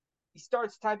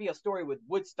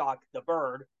Woodstock the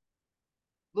bird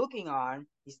looking on.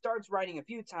 He starts writing a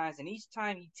few times, and each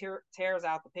time he tears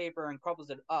out the paper and crumbles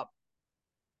it up.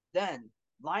 Then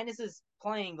Linus's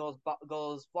plane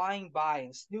goes flying by,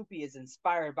 and Snoopy is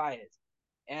inspired by it.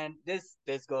 And this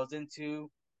goes into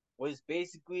was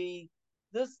basically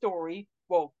the story.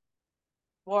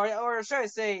 Or should I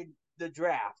say the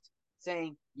draft,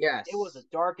 saying it was a Yes.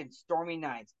 dark and stormy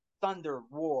night. Thunder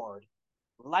roared.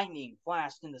 Lightning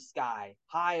flashed in the sky.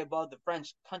 High above the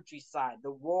French countryside,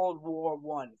 the World War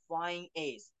I flying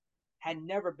ace had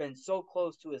never been so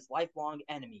close to his lifelong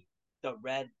enemy, the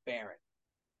Red Baron.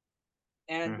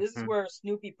 And this is Mm-hmm. where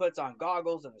Snoopy puts on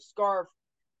goggles and a scarf,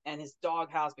 and his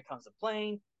doghouse becomes a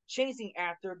plane, chasing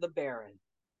after the Baron.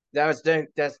 That's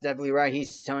definitely right.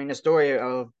 He's telling the story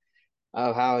of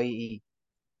how he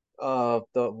how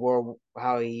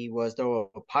he was the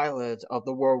pilot of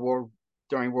the World War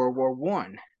during World War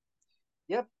One.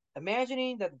 Yep,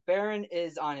 imagining that the Baron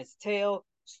is on his tail,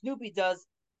 Snoopy does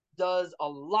does a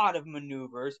lot of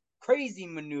maneuvers, crazy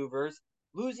maneuvers,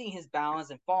 losing his balance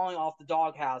and falling off the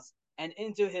doghouse and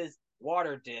into his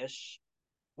water dish.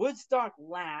 Woodstock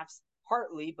laughs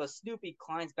heartily, but Snoopy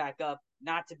climbs back up,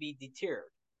 not to be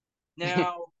deterred.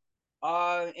 Now,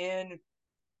 in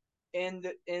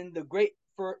the great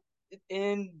for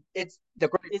in It's the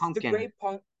Great it's the Pumpkin. great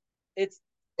punk it's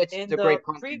It's in the the Great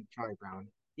pre Pumpkin, Charlie Brown.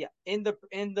 yeah in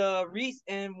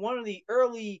one of the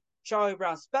early Charlie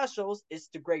Brown specials, it's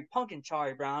the Great Pumpkin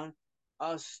Charlie Brown.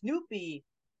 Snoopy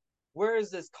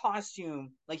wears this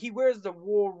costume, like he wears the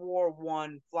World War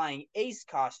I flying ace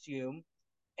costume,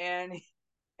 and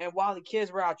while the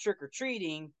kids were out trick or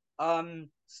treating,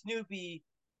 Snoopy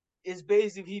is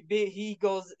basically he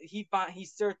goes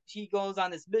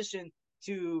on this mission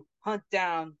to hunt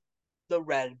down the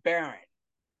Red Baron.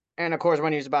 And of course,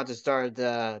 when he was about to start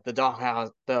the doghouse,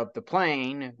 the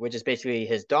plane, which is basically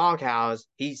his doghouse,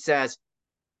 he says,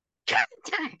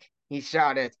 "Attack!" He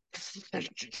shouted.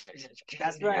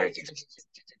 That's right.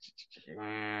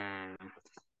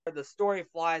 The story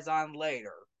flies on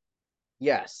later.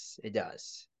 Yes, it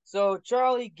does. So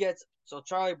Charlie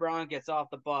Brown gets off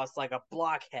the bus like a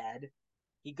blockhead.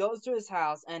 He goes to his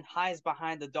house and hides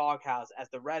behind the doghouse as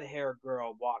the red-haired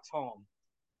girl walks home,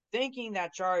 thinking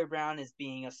that Charlie Brown is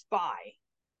being a spy.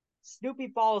 Snoopy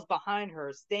follows behind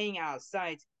her, staying out of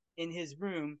sight in his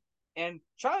room, and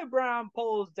Charlie Brown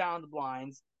pulls down the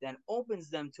blinds, then opens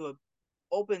them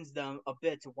a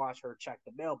bit to watch her check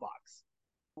the mailbox.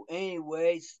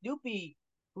 Anyway, Snoopy,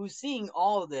 who's seeing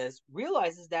all of this,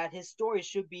 realizes that his story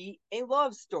should be a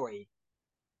love story.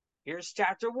 Here's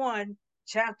chapter one.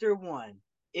 Chapter one.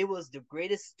 It was the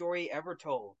greatest story ever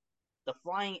told. The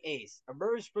flying ace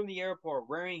emerged from the airport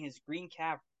wearing his green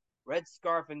cap, red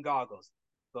scarf, and goggles.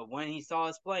 But when he saw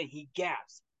his plane, he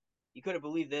gasped. He couldn't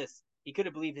believe this. He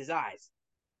couldn't believe his eyes.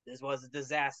 This was a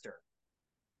disaster.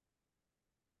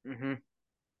 Mm-hmm.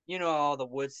 You know, all the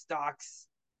Woodstocks,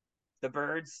 the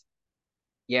birds.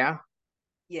 Yeah.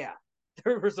 Yeah,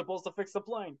 they were supposed to fix the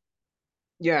plane.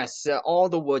 Yes, all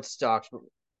the Woodstocks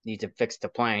need to fix the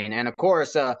plane, and of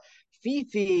course,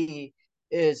 Fifi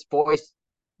is voiced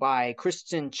by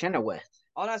Kristen Chenoweth.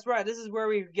 Oh, that's right. This is where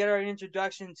we get our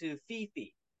introduction to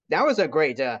Fifi. That was a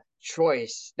great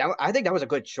choice. I think that was a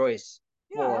good choice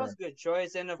Yeah, that was for a good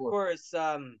choice. And of for. course,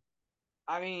 I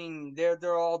mean,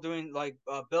 they're all doing like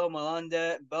Bill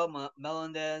Melendez,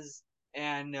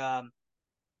 and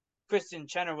Kristen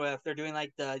Chenoweth. They're doing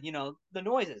like the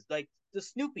noises, like the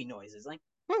Snoopy noises, like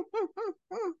the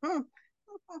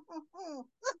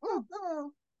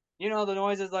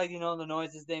noises, like the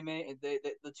noises they make,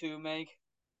 the two make.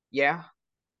 Yeah.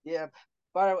 Yeah,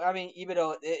 but I mean, even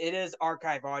though it is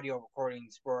archive audio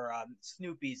recordings for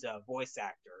Snoopy's voice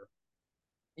actor.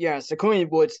 Yeah, so Queen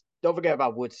Woods. Don't forget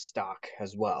about Woodstock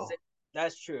as well.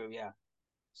 That's true. Yeah.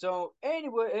 So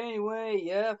anyway,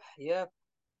 yep.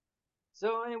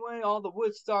 So anyway, all the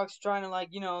Woodstocks trying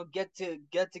to get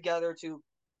together to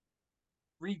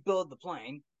rebuild the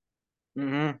plane.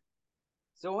 Mm-hmm.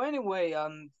 So anyway,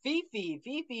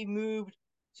 Fifi moved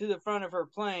to the front of her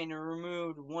plane and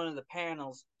removed one of the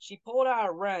panels. She pulled out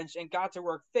a wrench and got to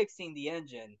work fixing the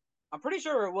engine. I'm pretty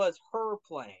sure it was her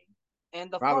plane,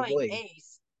 and the flying Probably.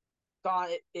 ace thought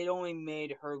it only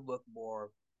made her look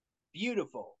more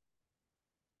beautiful,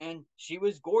 and she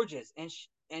was gorgeous, and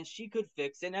she could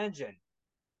fix an engine.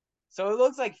 So it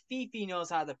looks like Fifi knows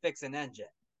how to fix an engine.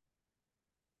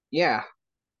 Yeah,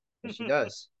 she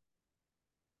does.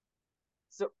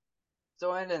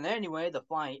 so and then anyway, the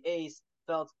flying ace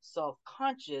felt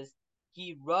self-conscious.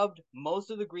 He rubbed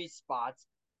most of the grease spots,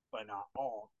 but not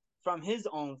all, from his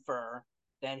own fur.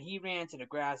 Then he ran to the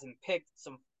grass and picked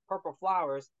some purple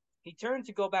flowers. He turned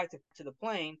to go back to the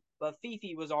plane, but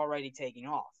Fifi was already taking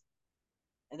off.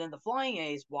 And then the flying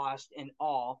ace watched in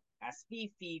awe as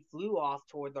Fifi flew off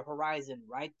toward the horizon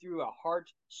right through a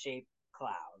heart-shaped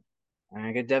cloud.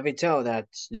 I could definitely tell that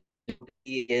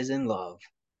he is in love.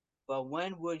 But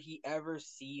when would he ever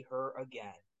see her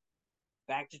again?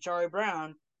 Back to Charlie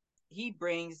Brown, he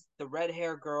brings the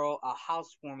red-haired girl a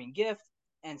housewarming gift,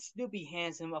 and Snoopy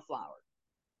hands him a flower.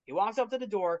 He walks up to the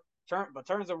door, but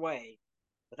turns away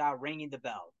without ringing the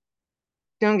bell.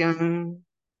 Dun, dun.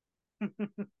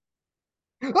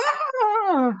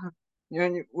 Ah!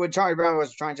 And when Charlie Brown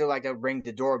was trying to ring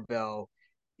the doorbell,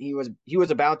 he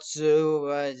was about to,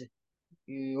 but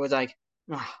he was like,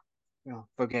 ah,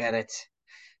 forget it.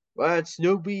 But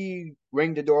Snoopy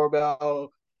rang the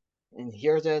doorbell, and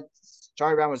here's it.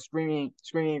 Charlie Brown was screaming,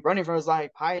 running for his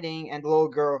life, hiding, and the little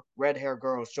girl, red-haired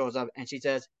girl, shows up, and she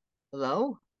says,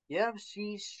 "Hello." Yep,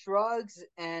 she shrugs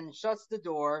and shuts the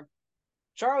door.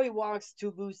 Charlie walks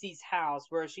to Lucy's house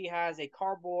where she has a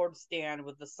cardboard stand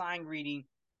with a sign reading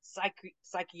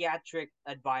psychiatric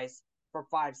advice for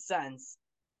 5 cents.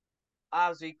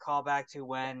 Obviously, call back to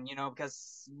when,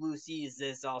 because Lucy's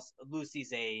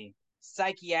a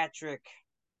psychiatric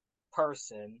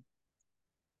person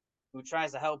who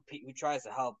tries to help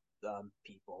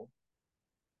people,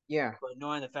 Yeah. but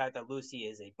knowing the fact that Lucy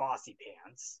is a bossy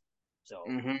pants. So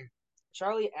Mm-hmm.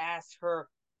 Charlie asks her.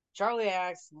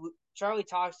 Charlie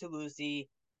talks to Lucy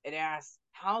and asks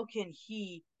how can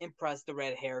he impress the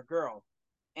red haired girl,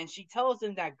 and she tells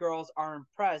him that girls are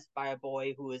impressed by a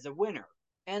boy who is a winner,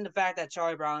 and the fact that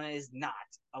Charlie Brown is not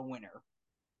a winner.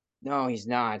 No, he's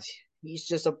not. He's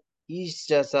just a he's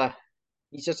just a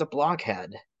he's just a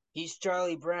blockhead. He's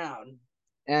Charlie Brown.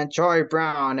 And Charlie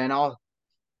Brown and all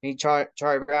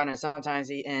Charlie Brown, and sometimes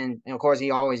and of course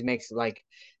he always makes like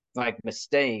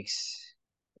mistakes.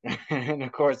 And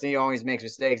of course he always makes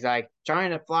mistakes like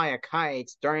trying to fly a kite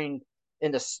during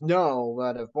in the snow,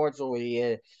 but unfortunately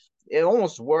it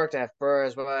almost worked at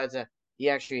first, but he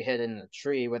actually hit in the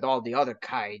tree with all the other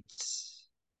kites.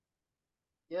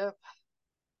 Yep,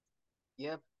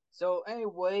 yep. So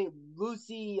anyway,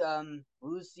 Lucy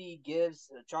gives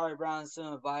Charlie Brown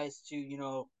some advice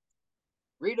to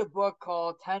read a book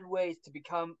called Ten Ways to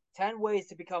Become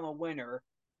a Winner,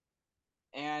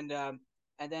 and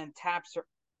then taps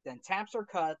her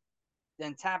cup,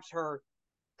 then taps her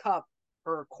cup,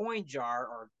 her coin jar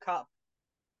or cup,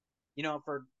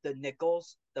 for the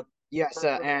nickels, the Yes,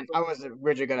 and for I was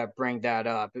originally gonna bring that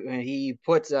up. He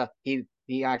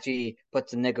actually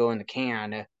puts the nickel in the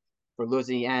can for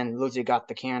Lucy, and Lucy got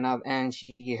the can up, and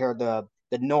she heard the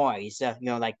noise,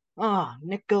 like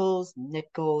nickels,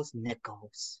 nickels,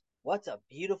 nickels. What's a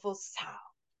beautiful sound.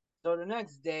 So the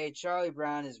next day, Charlie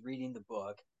Brown is reading the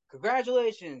book.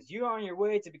 Congratulations, you're on your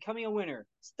way to becoming a winner.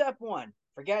 Step 1,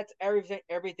 forget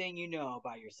everything you know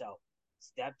about yourself.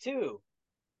 Step 2,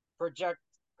 project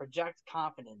project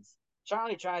confidence.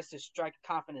 Charlie tries to strike a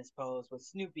confidence pose with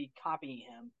Snoopy copying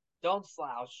him. Don't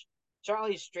slouch.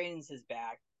 Charlie straightens his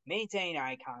back. Maintain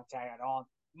eye contact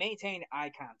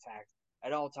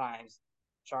at all times.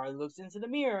 Charlie looks into the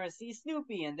mirror and sees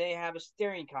Snoopy, and they have a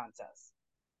staring contest,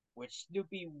 which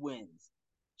Snoopy wins.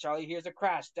 Charlie hears a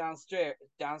crash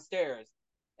downstairs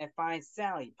and finds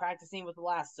Sally practicing with the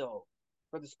lasso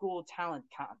for the school talent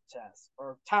contest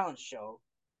or talent show.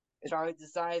 Charlie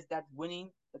decides that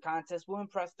winning the contest will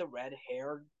impress the red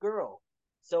haired girl.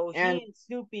 So And he and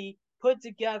Snoopy put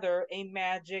together a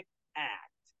magic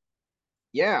act.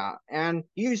 yeah, and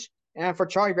for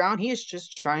Charlie Brown, he is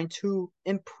just trying to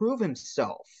improve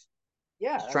himself.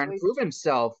 Yeah, He's that's trying to what prove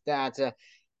himself that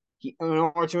in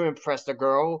order to impress the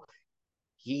girl,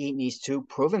 he needs to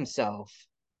prove himself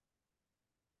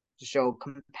to show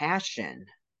compassion.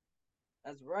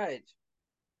 that's right.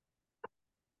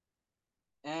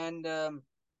 And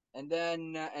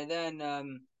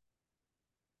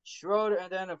Schroeder,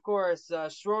 and then of course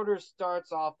Schroeder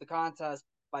starts off the contest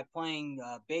by playing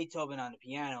Beethoven on the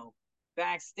piano.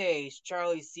 Backstage,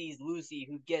 Charlie sees Lucy,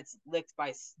 who gets licked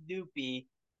by Snoopy.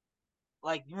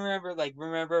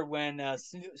 Remember when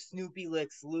Snoopy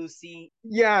licks Lucy?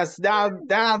 Yes,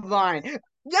 that line.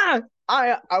 Yeah,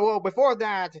 I well before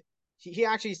that, he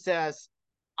actually says,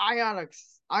 I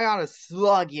oughta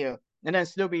slug you," and then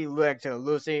Snoopy licked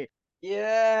Lucy.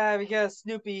 Yeah, because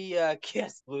Snoopy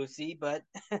kissed Lucy, but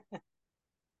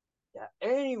yeah.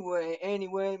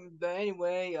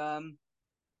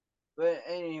 But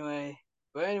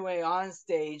anyway, on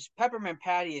stage, Peppermint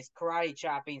Patty is karate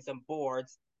chopping some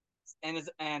boards,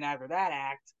 and after that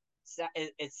act,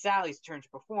 it's Sally's turn to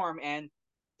perform, and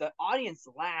the audience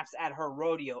laughs at her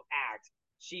rodeo act.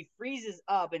 She freezes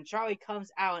up, and Charlie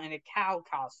comes out in a cow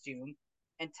costume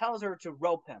and tells her to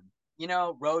rope him.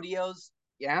 Yeah,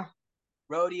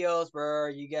 Rodeos where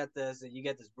you get this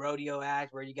rodeo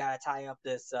act where you gotta tie up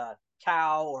this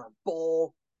cow or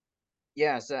bull,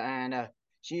 yes, and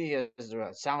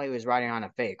Sally was riding on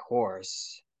a fake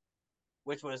horse.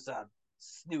 which was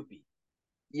Snoopy.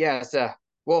 Yes,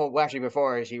 well, actually,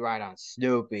 before she ride on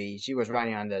Snoopy, she was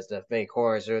riding on this the fake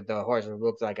horse, or the horse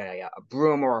looked like a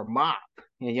broom or a mop.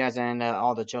 Yes, and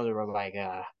all the children they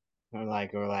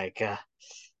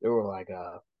were like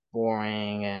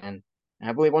boring, and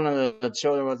I believe one of the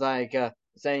children was like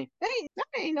saying, "Hey, that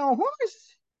ain't no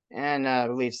horse," and I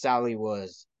believe Sally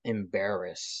was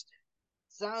embarrassed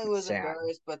Sally and was sad.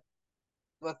 embarrassed, but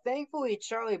thankfully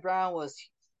Charlie Brown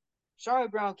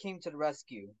came to the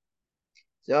rescue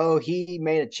So he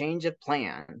made a change of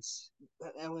plans.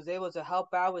 and was able to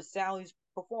help out with Sally's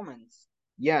performance.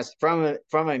 Yes, from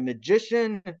a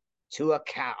magician to a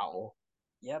cow.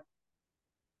 Yep.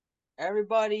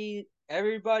 Everybody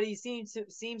Everybody seems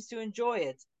to enjoy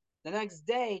it. The next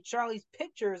day, Charlie's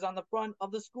picture is on the front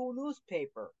of the school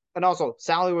newspaper. And also,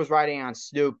 Sally was riding on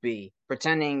Snoopy,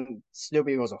 pretending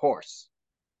Snoopy was a horse.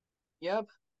 Yep.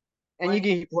 And you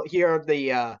can hear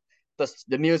the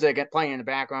music playing in the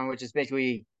background, which is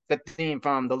basically the theme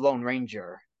from the Lone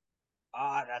Ranger.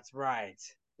 Ah, that's right.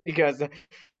 Because,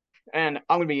 and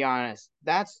I'm gonna be honest,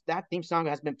 that theme song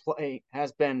has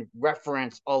been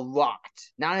referenced a lot,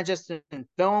 not just in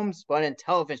films but in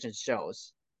television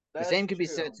shows. The That's same could be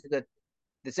said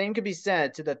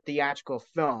true. to the theatrical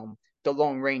film The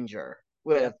Lone Ranger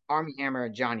with Yep. Armie Hammer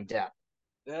and Johnny Depp.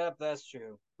 Yep, that's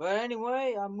true. But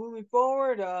anyway, I'm moving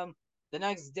forward. The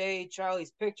next day,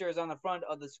 Charlie's picture is on the front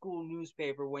of the school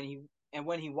newspaper when he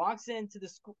walks into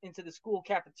the school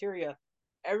cafeteria,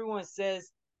 everyone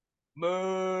says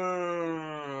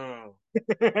 "moo."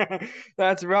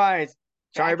 That's right.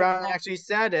 Charlie Back at Brown home, actually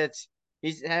said it.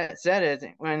 He said it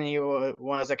when he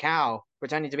was a cow,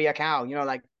 pretending to be a cow.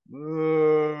 Like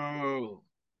moo.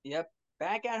 yep.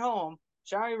 Back at home,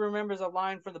 Charlie remembers a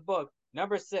line from the book,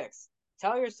 number 6.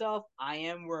 Tell yourself, I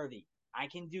am worthy. I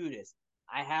can do this.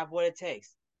 I have what it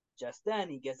takes. Just then,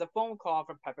 he gets a phone call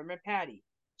from Peppermint Patty.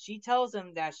 She tells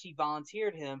him that she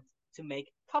volunteered him to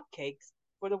make cupcakes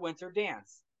for the winter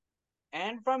dance.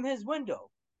 And from his window,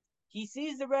 he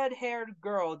sees the red haired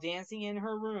girl dancing in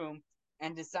her room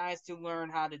and decides to learn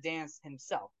how to dance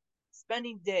himself,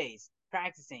 spending days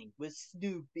practicing with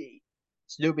Snoopy.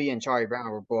 Snoopy and Charlie Brown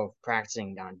were both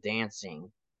practicing on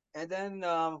dancing. And then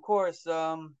the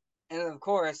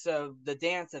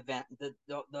dance event, the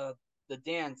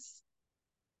dance,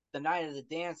 the night of the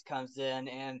dance comes in,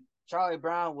 and Charlie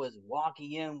Brown was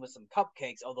walking in with some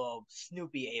cupcakes, although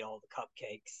Snoopy ate all the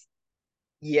cupcakes.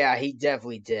 Yeah, he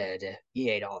definitely did. He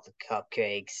ate all the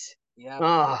cupcakes. Yep.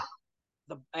 Ah,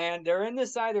 And they're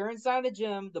inside the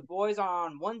gym. The boys are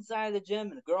on one side of the gym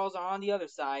and the girls are on the other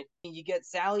side. And you get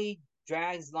Sally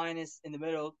drags Linus in the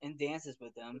middle and dances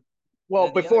with him. And well,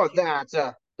 then the other before kid.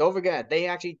 that, don't forget they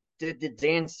actually did the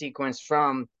dance sequence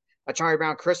from A Charlie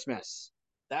Brown Christmas.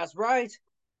 That's right.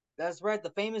 That's right. The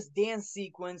famous dance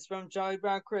sequence from Charlie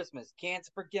Brown Christmas. Can't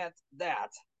forget that.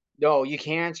 No, you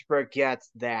can't forget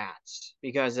that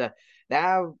because that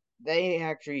they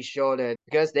actually showed it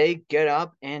because they get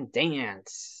up and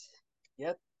dance.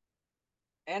 Yep.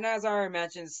 And as I already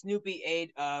mentioned, Snoopy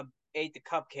ate the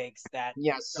cupcakes that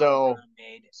Yeah, Charlie so Brown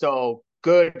made.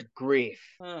 good grief.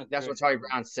 Oh, That's what good Charlie grief.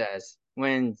 Brown says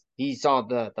when he saw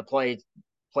the plate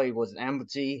was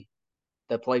empty.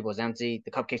 The plate was empty.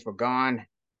 The cupcakes were gone.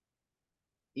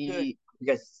 Good.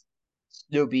 Because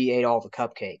Snoopy ate all the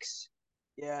cupcakes.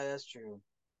 Yeah, that's true.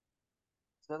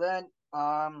 So then,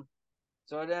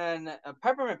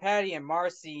 Peppermint Patty and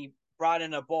Marcy brought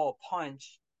in a bowl of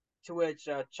punch, to which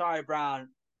Charlie Brown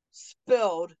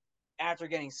spilled after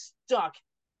getting stuck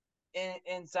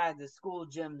inside the school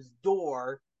gym's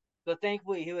door. So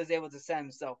thankfully, he was able to set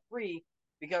himself free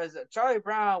because Charlie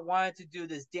Brown wanted to do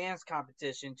this dance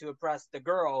competition to impress the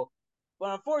girl,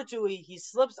 but unfortunately, he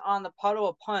slips on the puddle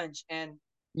of punch and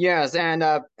Yes, and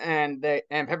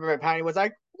Peppermint Patty was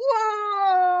like,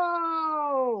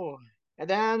 "Whoa!" And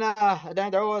then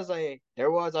there was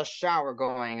a shower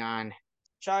going on,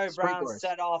 Charlie Brown sprinklers.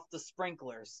 set off the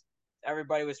sprinklers.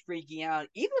 Everybody was freaking out.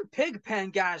 Even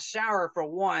Pigpen got a shower for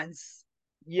once.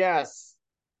 Yes,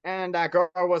 and that girl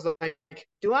was like,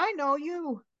 "Do I know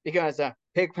you?" Because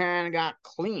Pigpen got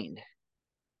cleaned.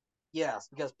 Yes,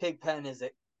 because Pigpen is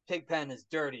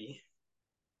dirty.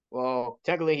 Well,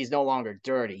 technically, he's no longer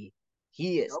dirty.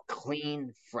 He is Nope.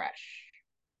 clean, fresh.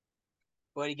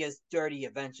 But he gets dirty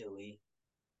eventually.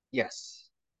 Yes.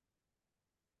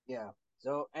 Yeah.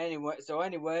 So anyway,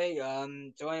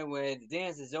 the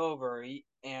dance is over,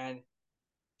 and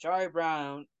Charlie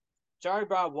Brown, Charlie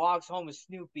Brown walks home with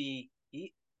Snoopy.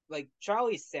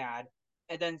 Charlie's sad,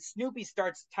 and then Snoopy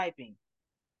starts typing.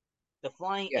 Yes. The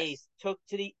flying ace took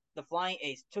to the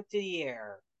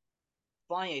air.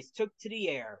 Flying ace took to the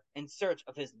air in search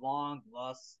of his long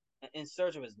lost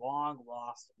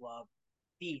love,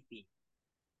 Fifi.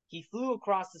 He flew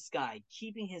across the sky,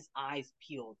 keeping his eyes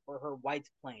peeled for her white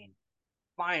plane.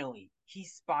 Finally, he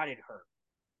spotted her.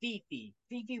 Fifi.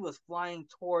 Fifi was flying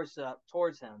towards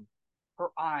him. Her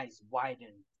eyes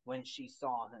widened when she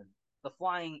saw him. The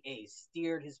flying ace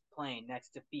steered his plane next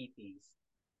to Fifi's.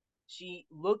 She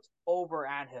looked over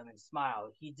at him and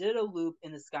smiled. He did a loop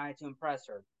in the sky to impress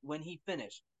her. When he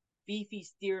finished, Fifi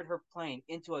steered her plane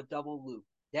into a double loop.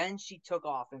 Then she took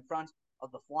off in front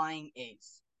of the flying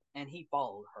ace, and he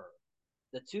followed her.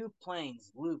 The two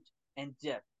planes looped and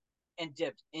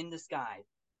dipped in the sky.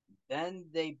 Then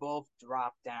they both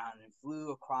dropped down and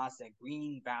flew across a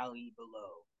green valley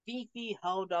below. Fifi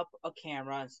held up a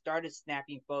camera and started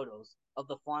snapping photos of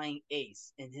the flying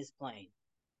ace in his plane.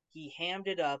 He hammed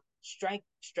it up,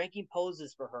 striking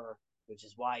poses for her, which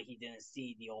is why he didn't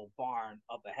see the old barn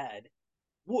up ahead.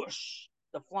 Whoosh!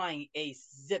 The flying ace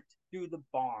zipped through the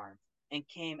barn and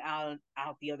came out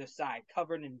the other side,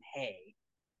 covered in hay.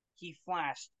 He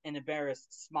flashed an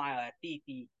embarrassed smile at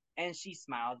Fifi, and she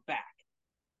smiled back.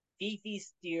 Fifi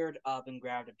steered up and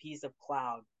grabbed a piece of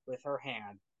cloud with her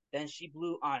hand. Then she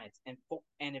blew on it,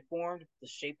 and it formed the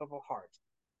shape of a heart.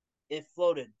 It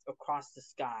floated across the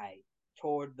sky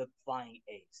toward the flying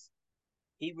ace.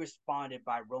 He responded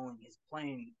by rolling his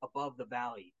plane above the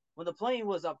valley. When the plane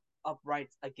was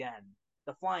upright again,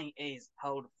 the flying ace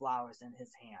held flowers in his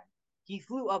hand. He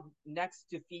flew up next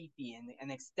to Fifi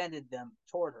and extended them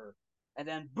toward her. And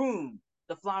then, boom!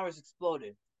 The flowers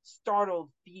exploded. Startled,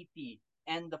 Fifi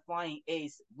and the flying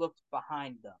ace looked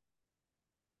behind them.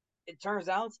 It turns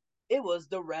out it was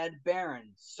the Red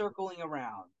Baron circling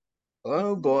around.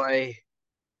 Oh boy.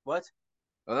 What?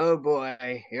 Oh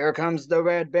boy. Here comes the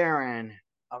Red Baron.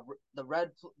 The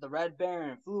Red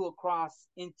Baron flew across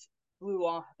into flew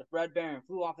off. The Red Baron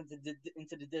flew off into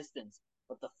the distance,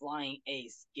 but the flying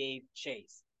ace gave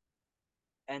chase,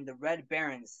 and the Red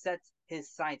Baron set his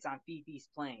sights on Fifi's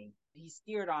plane. He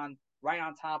steered on right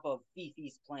on top of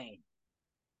Fifi's plane.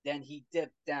 Then he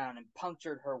dipped down and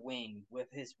punctured her wing with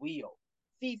his wheel.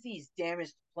 Fifi's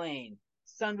damaged plane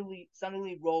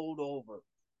suddenly rolled over.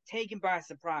 Taken by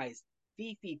surprise,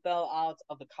 Fifi fell out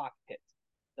of the cockpit.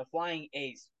 The flying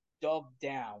ace dove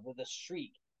down with a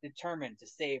shriek, determined to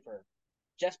save her.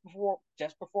 Just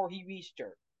before he reached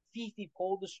her, Fifi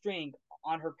pulled the string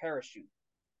on her parachute.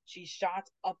 She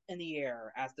shot up in the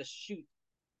air as the chute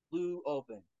flew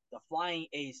open. The flying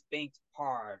ace banked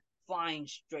hard, flying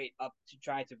straight up to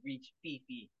try to reach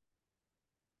Fifi.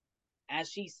 As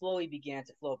she slowly began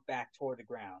to float back toward the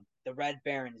ground, the Red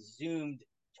Baron zoomed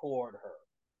toward her.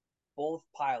 Both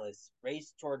pilots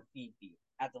raced toward Fifi.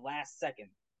 At the last second,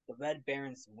 the Red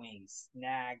Baron's wings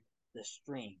snagged the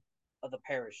string of the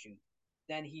parachute.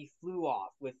 Then he flew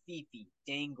off with Fifi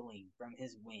dangling from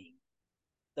his wing.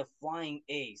 The flying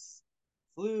ace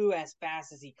flew as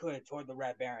fast as he could toward the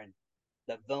Red Baron.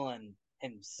 The villain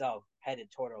himself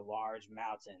headed toward a large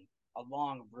mountain. A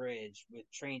long bridge with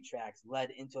train tracks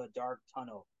led into a dark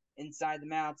tunnel. Inside the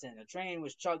mountain, a train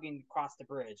was chugging across the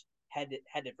bridge, headed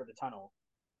for the tunnel.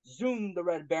 Zoom! The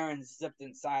Red Baron zipped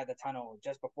inside the tunnel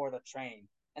just before the train,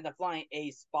 and the flying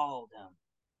ace followed him.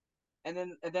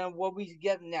 And then what we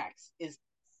get next is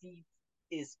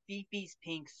Fifi's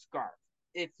pink scarf.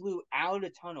 It flew out of the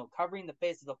tunnel, covering the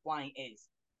face of the flying ace,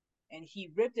 and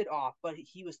he ripped it off, but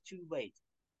he was too late.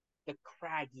 The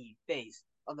craggy face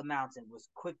of the mountain was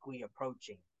quickly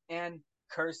approaching. And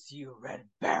curse you, Red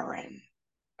Baron!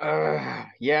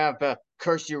 Yeah, but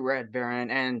curse you, Red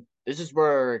Baron. And this is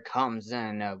where it comes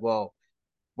in. Well,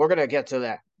 we're gonna get to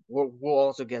that. We'll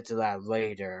also get to that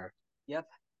later. Yep.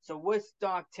 So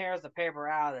Woodstock tears the paper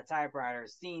out of the typewriter,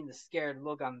 seeing the scared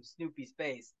look on Snoopy's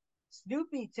face.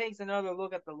 Snoopy takes another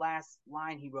look at the last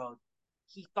line he wrote.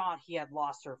 He thought he had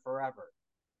lost her forever.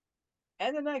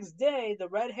 And the next day, the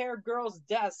red-haired girl's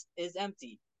desk is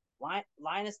empty.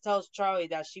 Linus tells Charlie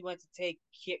that she went to take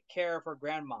care of her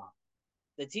grandma.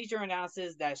 The teacher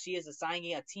announces that she is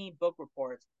assigning a team book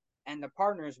report, and the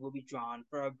partners will be drawn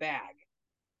for a bag.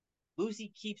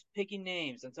 Lucy keeps picking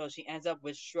names until she ends up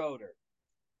with Schroeder.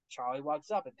 Charlie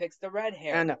walks up and picks the red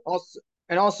hair. And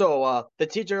also, the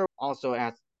teacher also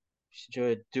asked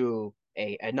should do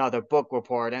another book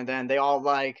report, and then they all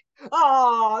like,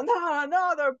 oh, not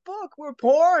another book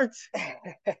report.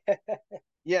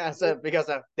 Yeah, so because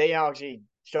they actually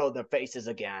showed their faces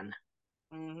again.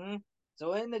 Mm-hmm.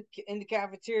 So in the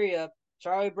cafeteria,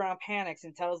 Charlie Brown panics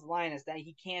and tells Linus that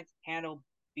he can't handle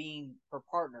being her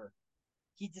partner.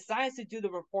 He decides to do the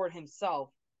report himself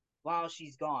while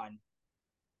she's gone.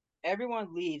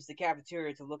 Everyone leaves the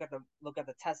cafeteria to look at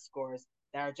the test scores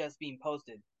that are just being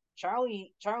posted.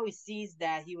 Charlie sees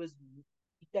that he was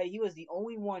the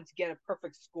only one to get a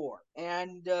perfect score,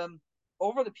 and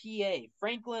over the PA,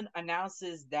 Franklin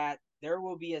announces that there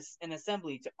will be an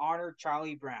assembly to honor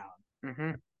Charlie Brown.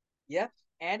 Mm-hmm. Yep,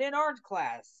 and in art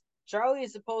class, Charlie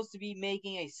is supposed to be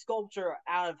making a sculpture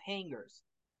out of hangers,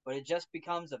 but it just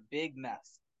becomes a big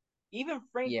mess. Even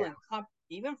Franklin,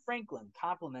 even Franklin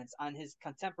compliments on his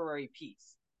contemporary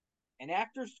piece. And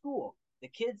after school, the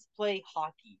kids play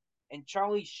hockey, and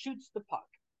Charlie shoots the puck.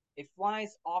 It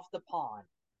flies off the pond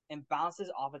and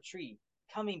bounces off a tree,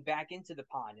 coming back into the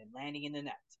pond and landing in the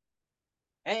net.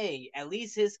 Hey, at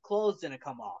least his clothes didn't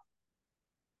come off.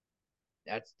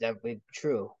 That's definitely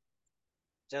true.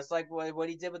 Just like what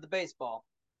he did with the baseball.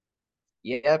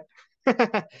 Yep.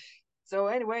 So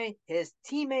anyway, his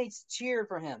teammates cheer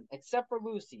for him, except for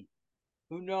Lucy,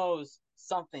 who knows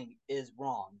something is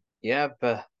wrong.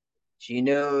 Yep. She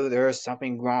knew there was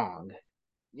something wrong.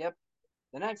 Yep.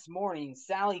 The next morning,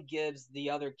 Sally gives the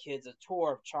other kids a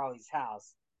tour of Charlie's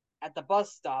house. At the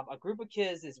bus stop, a group of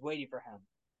kids is waiting for him.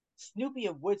 Snoopy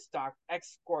of Woodstock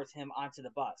escorts him onto the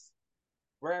bus,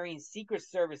 wearing Secret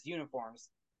Service uniforms.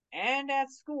 And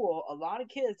at school, a lot of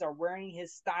kids are wearing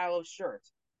his style of shirt.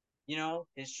 You know,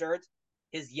 his shirt,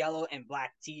 his yellow and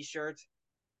black t-shirt.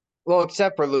 Well,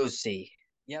 except for Lucy.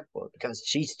 Yep. Well, because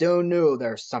she still knew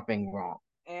there's something wrong.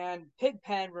 And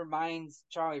Pigpen reminds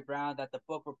Charlie Brown that the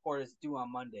book report is due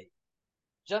on Monday,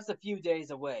 just a few days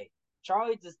away.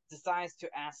 Charlie decides to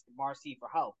ask Marcy for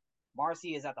help.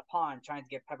 Marcy is at the pond trying to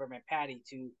get Peppermint Patty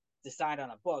to decide on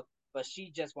a book, but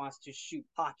she just wants to shoot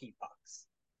hockey pucks.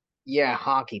 Yeah,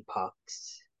 hockey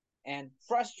pucks. And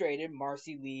frustrated,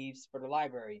 Marcy leaves for the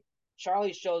library.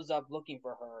 Charlie shows up looking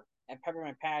for her, and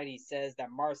Peppermint Patty says that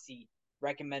Marcy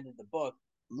recommended the book.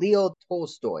 Leo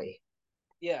Tolstoy.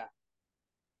 Yeah.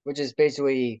 Which is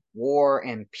basically War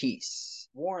and Peace.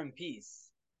 War and Peace.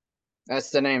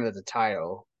 That's the name of the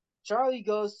title. Charlie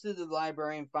goes to the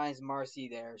library and finds Marcy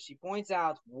there. She points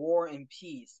out War and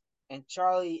Peace, and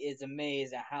Charlie is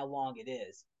amazed at how long it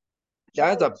is.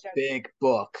 That's a big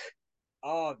book.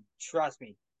 Oh, trust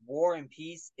me. War and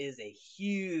Peace is a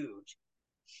huge,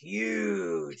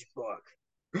 huge book.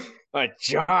 A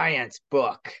giant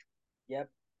book. Yep.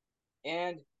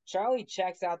 And Charlie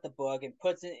checks out the book and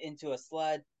puts it into a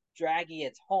sled, dragging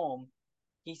it home.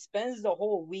 He spends the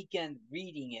whole weekend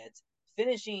reading it,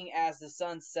 finishing as the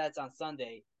sun sets on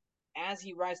Sunday. As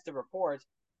he writes the report,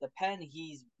 the pen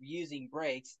he's using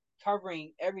breaks,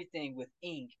 covering everything with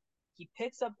ink. He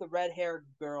picks up the red-haired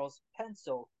girl's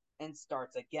pencil and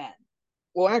starts again.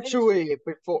 Before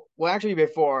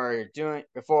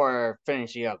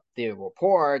finishing up the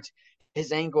report,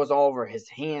 his ink was all over his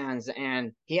hands,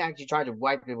 and he actually tried to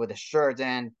wipe it with his shirt,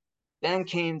 and then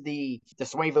came the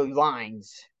swavelly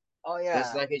lines. Oh yeah,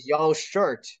 just like his yellow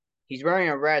shirt. He's wearing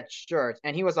a red shirt,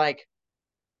 and he was like,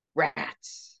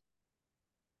 "Rats."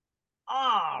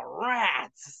 Ah,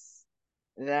 rats.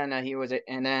 And then he was,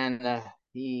 and then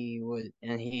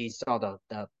he saw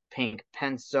the pink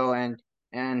pencil, and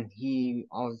he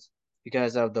was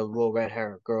because of the little red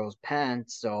hair girl's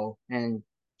pencil, and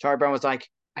Charlie Brown was like,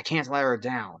 "I can't let her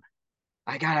down.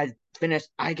 I gotta finish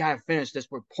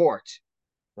this report.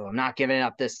 So I'm not giving it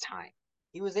up this time."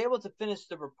 He was able to finish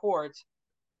the report.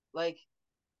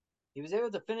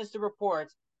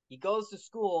 He goes to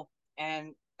school,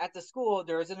 and at the school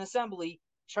there is an assembly.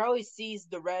 Charlie sees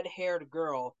the red-haired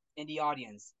girl in the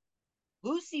audience.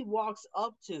 Lucy walks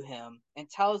up to him and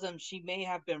tells him she may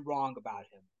have been wrong about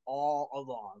him all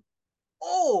along.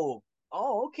 Oh,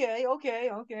 okay.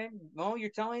 Well, you're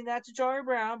telling that to Charlie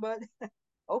Brown, but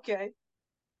okay.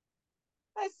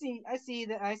 I see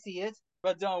it.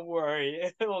 But don't worry,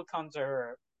 it will come to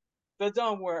her. But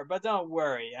don't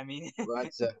worry. I mean,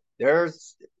 but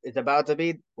it's about to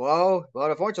be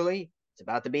unfortunately, it's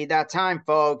about to be that time,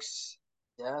 folks.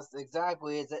 yes,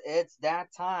 exactly. It's that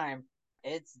time.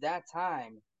 It's that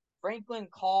time. Franklin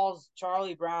calls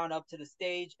Charlie Brown up to the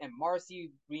stage, and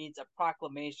Marcy reads a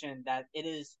proclamation that it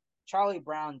is Charlie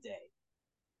Brown Day.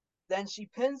 Then she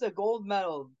pins a gold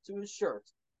medal to his shirt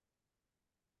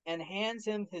and hands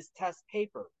him his test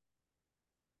paper.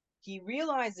 He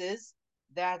realizes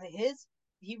that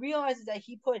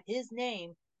he put his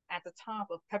name at the top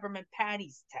of Peppermint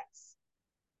Patty's test.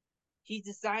 He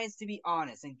decides to be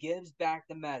honest and gives back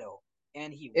the medal,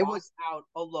 and he walks out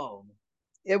alone.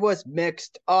 It was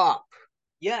mixed up.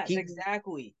 Yes,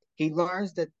 exactly. He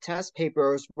learns that test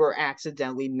papers were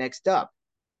accidentally mixed up,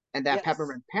 and that Yes.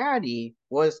 Peppermint Patty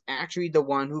was actually the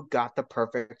one who got the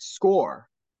perfect score.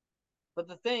 But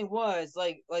the thing was,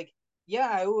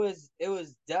 yeah, it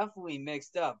was definitely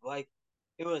mixed up. Like,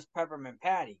 it was Peppermint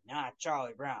Patty, not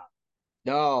Charlie Brown.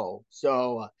 No,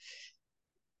 so,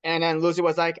 and then Lucy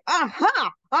was like,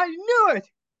 "Aha! I knew it."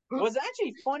 What's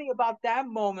actually funny about that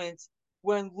moment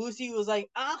when Lucy was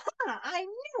like, "Aha! I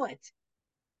knew it."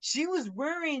 She was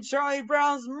wearing Charlie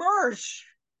Brown's merch.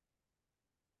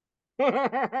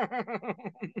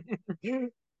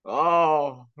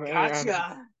 Oh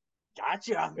man!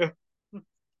 Gotcha.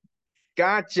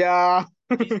 Gotcha.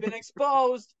 She's been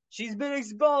exposed.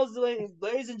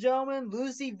 Ladies and gentlemen.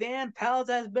 Lucy Van Pelt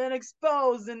has been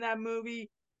exposed in that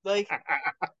movie. Like,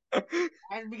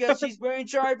 and because she's wearing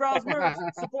Charlie Brown's merch,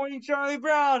 supporting Charlie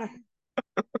Brown.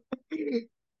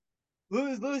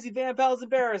 Lucy Van Pelt's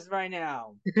embarrassed right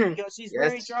now because she's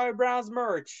wearing Yes. Charlie Brown's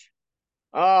merch.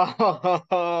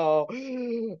 Oh.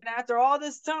 And after all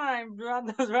this time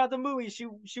throughout the movie,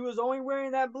 she was only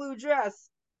wearing that blue dress.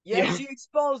 Yet Yeah. she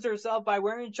exposed herself by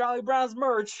wearing Charlie Brown's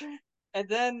merch. And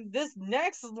then this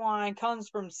next line comes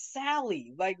from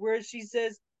Sally, like where she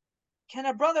says, "Can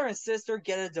a brother and sister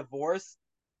get a divorce?"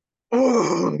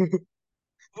 Oh,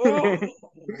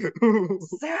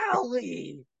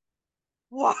 Sally,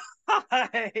 why?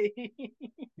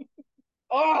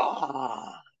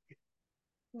 Oh,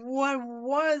 what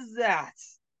was that?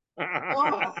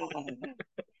 Oh,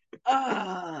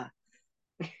 ah,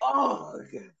 oh.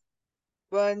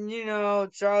 But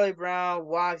Charlie Brown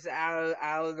walks out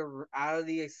of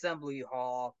the assembly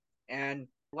hall, and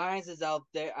Lyons is out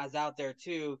there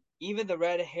too. Even the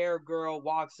red hair girl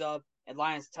walks up, and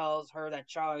Lyons tells her that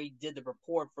Charlie did the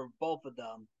report for both of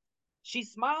them. She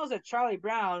smiles at Charlie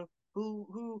Brown,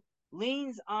 who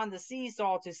leans on the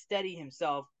seesaw to steady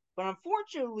himself, but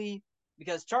unfortunately,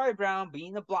 because Charlie Brown,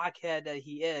 being the blockhead that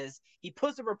he is, he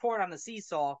puts the report on the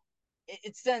seesaw.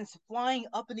 It sends flying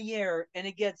up in the air, and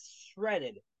it gets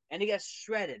shredded. And it gets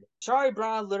shredded. Charlie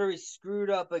Brown literally screwed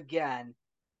up again.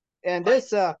 And But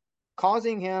this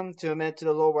causing him to admit to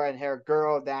the little red haired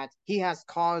girl that he has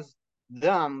caused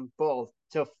them both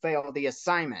to fail the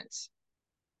assignment,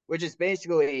 which is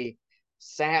basically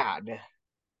sad.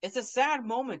 it's a sad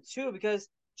moment too because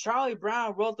Charlie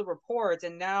Brown wrote the report,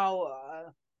 and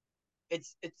now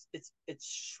it's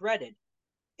shredded.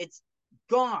 It's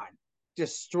gone,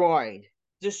 Destroyed.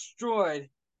 destroyed.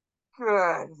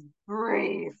 Good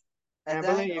grief! And And I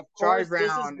then, believe of Charlie course, this is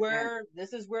Brown and where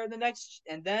this is where the next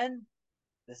and then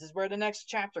this is where the next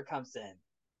chapter comes in.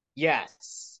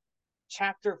 yes.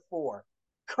 Chapter 4.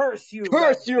 Curse you, Red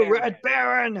Curse you, Baron. Red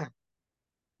Baron!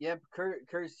 Yep,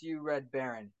 curse you, Red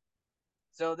Baron.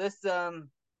 So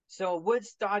so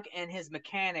Woodstock and his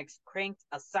mechanics cranked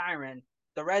a siren.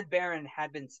 The Red Baron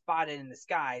had been spotted in the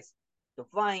skies. The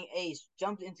flying ace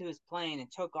jumped into his plane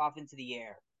and took off into the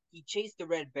air. He chased the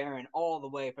Red Baron all the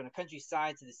way from the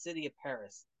countryside to the city of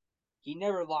Paris. He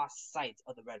never lost sight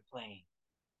of the Red Plane,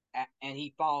 and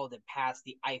he followed it past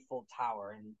the Eiffel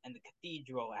Tower and the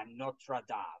cathedral at Notre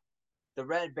Dame. The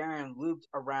Red Baron looped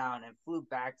around and flew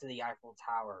back to the Eiffel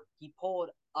Tower. He pulled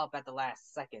up at the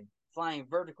last second, flying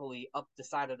vertically up the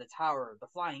side of the tower. The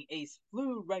flying ace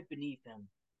flew right beneath him.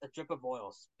 A drip of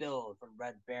oil spilled from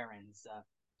Red Baron's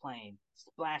plane,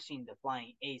 splashing the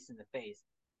flying ace in the face.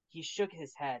 He shook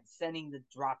his head, sending the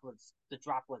droplets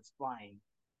flying.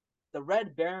 The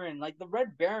Red Baron,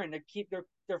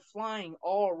 they're flying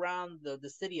all around the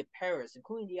city of Paris,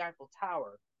 including the Eiffel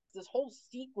Tower. This whole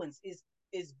sequence is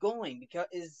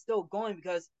still going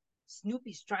because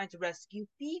Snoopy's trying to rescue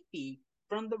Fifi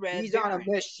from the Red He's on a Baron.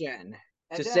 mission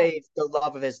And to then, save the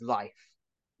love of his life.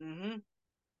 mm-hmm,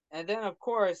 and then of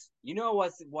course,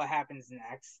 what happens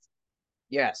next.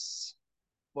 Yes.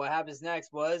 What happens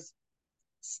next was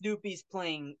Snoopy's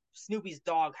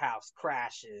doghouse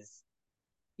crashes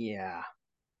Yeah.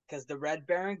 because the Red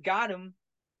Baron got him.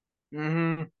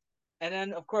 Mm-hmm. And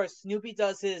then, of course, Snoopy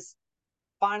does his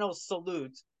final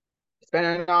salute. It's been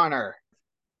an honor.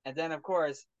 And then, of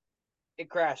course, it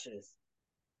crashes.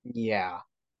 Yeah.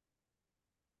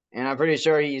 And I'm pretty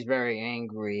sure he's very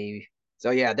angry.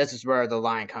 So yeah, this is where the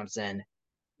line comes in.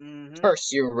 Mm-hmm.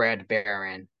 Curse you, Red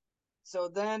Baron. So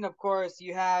then, of course,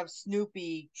 you have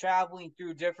Snoopy traveling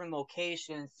through different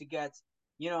locations to get,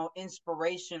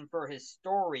 inspiration for his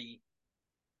story.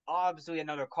 Obviously,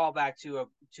 another callback to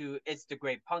It's the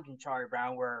Great Pumpkin, Charlie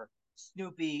Brown, where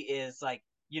Snoopy is like,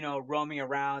 roaming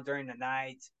around during the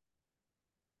night.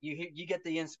 You get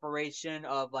the inspiration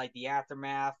of like the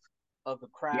aftermath of the Yeah?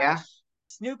 crash.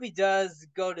 Snoopy does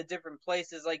go to different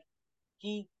places. Like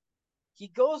he he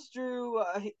goes through.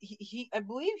 He I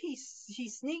believe he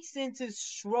sneaks into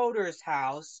Schroeder's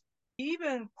house. He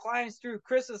even climbs through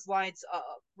Christmas lights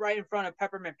right in front of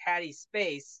Peppermint Patty's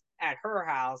space at her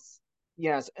house.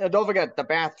 Yes. Don't forget the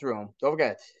bathroom. Don't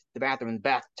forget the bathroom and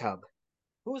bathtub.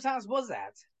 Whose house was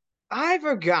that? I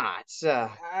forgot.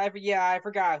 I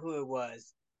forgot who it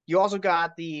was. You also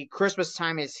got the Christmas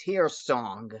Time is Here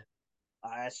song.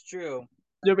 That's true.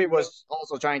 Snoopy But was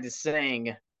also trying to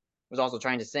sing. Was also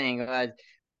trying to sing.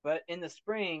 but in the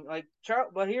spring, like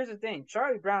but here's the thing: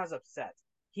 Charlie Brown is upset.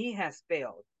 He has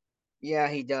failed. Yeah,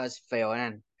 he does fail,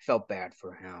 and I felt bad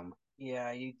for him.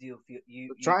 Yeah, you do feel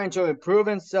you Trying do. to improve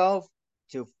himself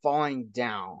to falling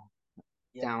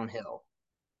Yep. downhill.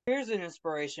 Here's an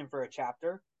inspiration for a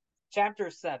chapter.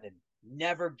 Chapter 7.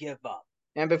 Never give up.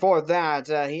 And before that,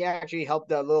 he actually helped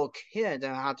the little kid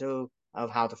how to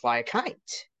fly a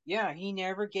kite. Yeah, he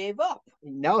never gave up.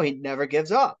 No, he never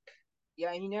gives up.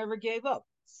 Yeah, he never gave up.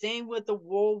 Same with the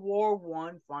World War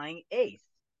I flying ace.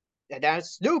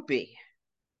 That's Snoopy,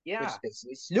 which is Yeah.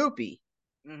 basically Snoopy.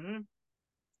 Mm-hmm.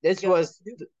 This Because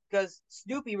was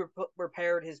Snoopy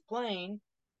repaired his plane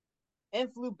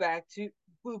and flew back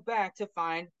to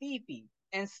find Fifi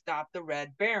and stop the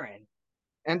Red Baron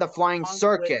and the flying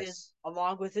circus.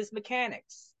 along with his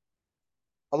mechanics.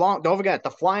 Don't forget the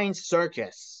flying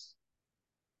circus,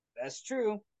 That's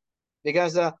true.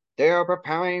 because they are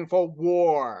preparing for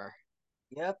war.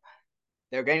 Yep.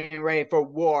 They're getting ready for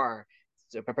war.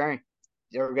 They're preparing.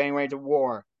 They're getting ready to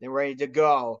war. They're ready to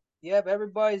go. Yep,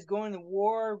 everybody's going to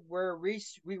war.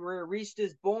 We reached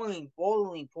this boiling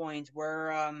point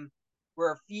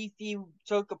where Fifi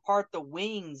took apart the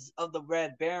wings of the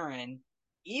Red Baron. And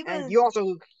Even you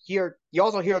also hear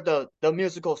the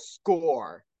musical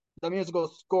score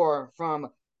from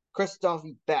Christoph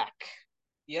Beck.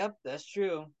 Yep, that's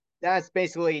true. That's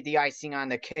basically the icing on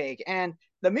the cake. And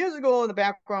the musical in the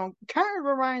background kind of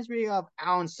reminds me of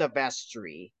Alan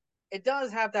Silvestri. It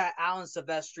does have that Alan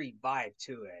Silvestri vibe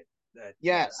to it that I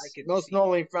Yes, could most see.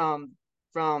 notably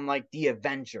from like the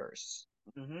Avengers.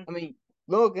 Hmm. I mean,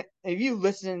 look, if you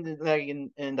listen to like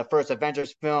in the first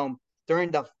Avengers film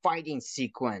during the fighting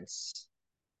sequence,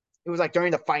 it was like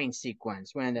during the fighting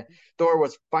sequence when Thor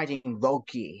was fighting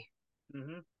Loki.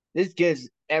 Hmm. This gives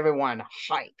everyone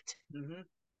hyped. Hmm.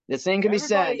 The same can be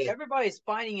said. Everybody's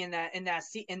fighting in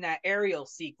that aerial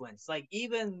sequence. Like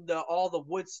even the all the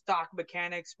Woodstock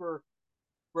mechanics were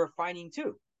fighting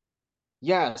too.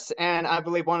 Yes, and I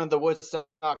believe one of the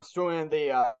Woodstocks threw in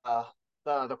the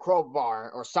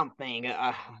crowbar or something,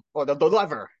 or the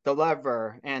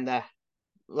lever, and the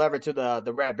lever to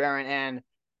the Red Baron, and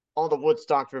all the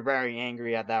Woodstocks were very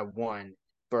angry at that one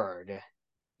bird.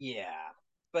 Yeah.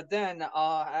 But then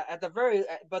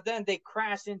they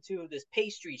crashed into this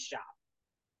pastry shop.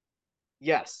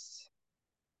 Yes,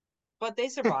 But they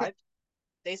survived.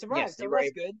 They survived, yes, so you're that's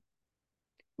right. good.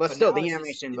 But But still, now the it's just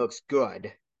animation looks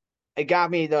good. It got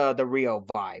me the real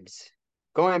vibes.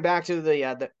 Going back to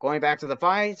the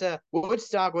fight,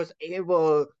 Woodstock was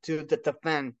able to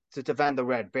defend the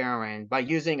Red Baron by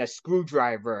using a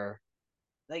screwdriver.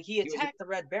 like he He was attacked the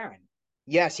Red Baron.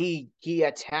 Yes, he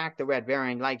attacked the Red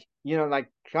Baron, like like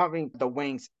chopping the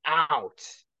wings out.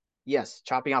 Yes,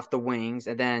 chopping off the wings,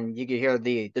 and then you could hear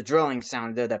the drilling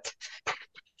sound. The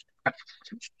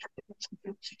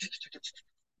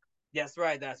That's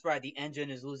right. That's right. The engine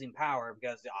is losing power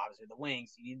because obviously the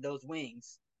wings. You need those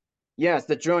wings. yes,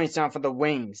 the drilling sound for the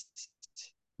wings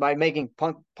by making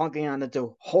punking on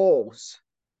into holes.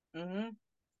 Hmm.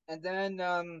 And then,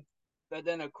 but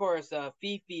then of course,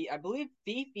 Fifi. I believe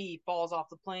Fifi falls off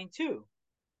the plane too.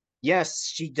 Yes,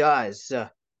 she does.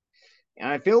 And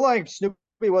I feel like Snoopy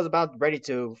was about ready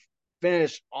to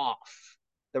finish off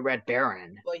the Red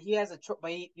Baron, But he has a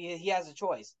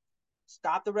choice: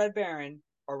 stop the Red Baron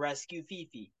or rescue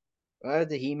Fifi.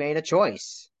 but he made a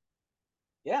choice.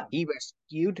 Yeah, He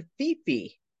rescued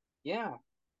Fifi yeah,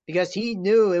 because he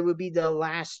knew it would be the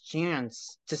last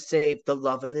chance to save the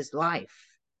love of his life.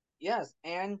 yes,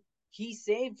 and he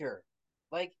saved her.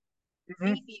 Like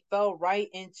Mhm. Fifi fell right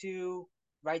into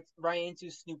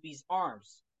Snoopy's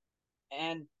arms,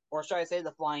 and or should I say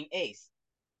the flying ace?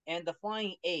 And the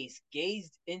flying ace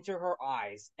gazed into her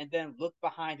eyes and then looked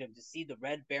behind him to see the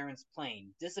Red Baron's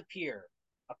plane disappear,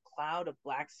 a cloud of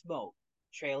black smoke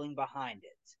trailing behind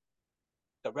it.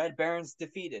 The Red Baron's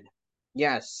defeated.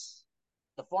 Yes.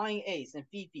 The flying ace and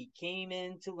Fifi came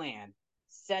in to land,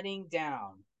 setting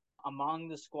down among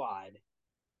the squad,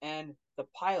 and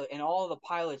all the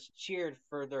pilots cheered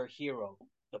for their hero.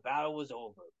 The battle was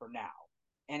over for now.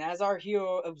 And as our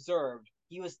hero observed,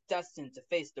 he was destined to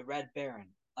face the Red Baron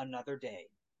another day.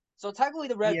 So technically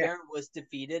the Red Yeah. Baron was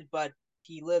defeated, but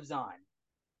he lives on.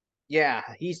 Yeah.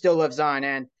 He still lives on,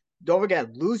 and don't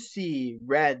forget, Lucy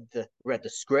read the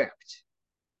script.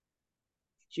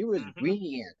 She was Mm-hmm.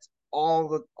 reading it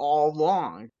all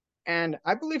along, and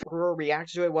I believe her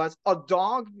reaction to it was a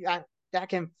dog that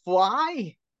can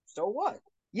fly. So what?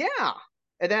 Yeah.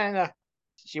 And then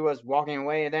she was walking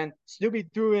away, and then Snoopy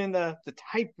threw in the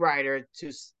typewriter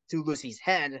to Lucy's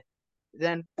head.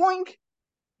 Then boink,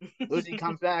 Lucy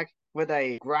comes back with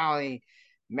a growly,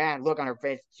 mad look on her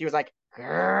face. She was like,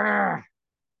 grrr.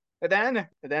 And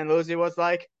then Lucy was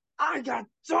like, I got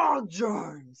dog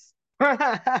germs.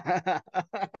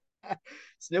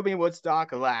 Snoopy and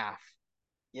Woodstock laugh.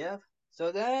 Yeah.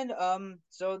 So then,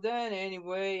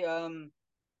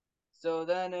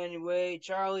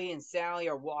 Charlie and Sally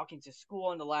are walking to school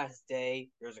on the last day.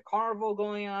 There's a carnival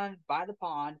going on by the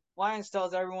pond. Lyons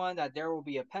tells everyone that there will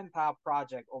be a pen pal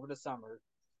project over the summer.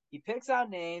 He picks out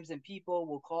names and people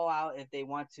will call out if they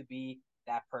want to be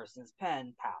that person's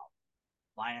pen pal.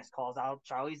 Linus calls out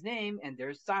Charlie's name, and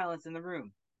there's silence in the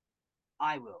room.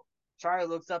 I will. Charlie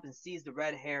looks up and sees the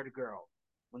red haired girl.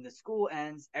 When the school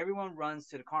ends, everyone runs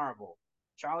to the carnival.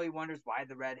 Charlie wonders why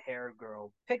the red haired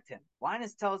girl picked him.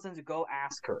 Linus tells him to go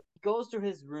ask her. He goes to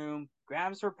his room,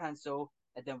 grabs her pencil,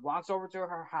 and then walks over to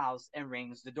her house and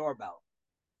rings the doorbell.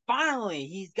 Finally,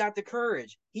 he's got the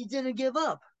courage. He didn't give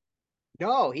up.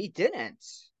 No, he didn't.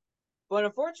 But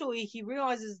unfortunately, he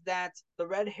realizes that the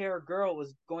red haired girl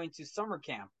was going to summer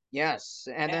camp. Yes,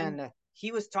 and then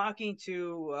he was talking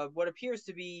to what appears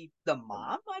to be the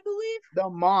mom, I believe. The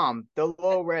mom, the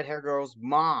little red hair girl's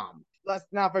mom. Let's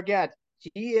not forget,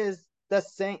 she is the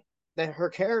same. The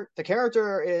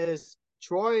character is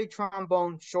Troy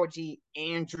Trombone Shorty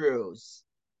Andrews.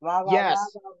 Blah, blah, Yes.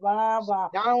 blah, blah, blah,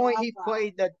 Not only he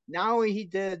played the, not only he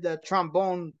did the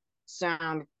trombone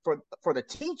sound for the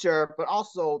teacher, but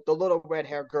also the little red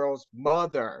hair girl's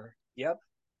mother. Yep.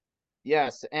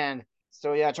 Yes, and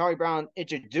so yeah, Charlie Brown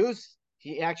introduced.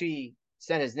 He actually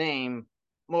said his name.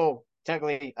 Well,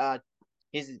 technically,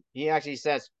 he actually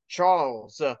says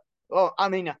Charles.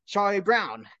 Charlie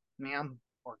Brown, ma'am.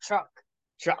 Or Chuck.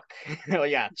 Chuck. Oh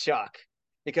yeah, Chuck.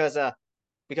 Because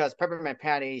Peppermint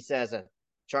Patty says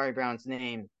Charlie Brown's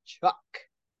name, Chuck.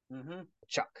 Mm-hmm.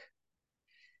 Chuck.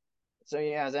 So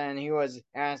yeah, then he was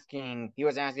asking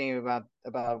about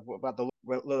the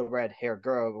little red haired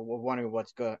girl, wondering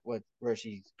where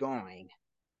she's going.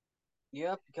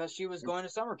 Yep, because she was going to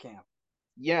summer camp.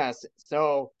 Yes,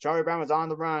 so Charlie Brown was on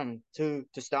the run to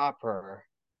stop her,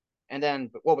 and then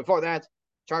before that,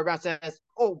 Charlie Brown says,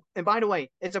 "Oh, and by the way,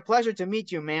 it's a pleasure to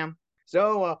meet you, ma'am."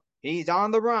 So he's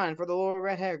on the run for the little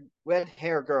red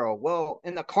hair girl. Well,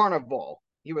 in the carnival,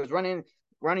 he was running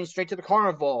straight to the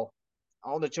carnival.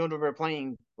 All the children were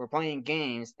playing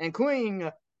games,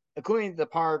 including the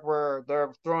part where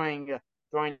they're throwing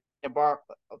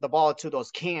the ball to those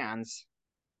cans.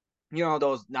 You know,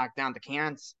 those knock down the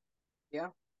cans. Yeah.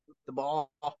 The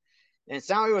ball. And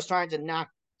Sally was trying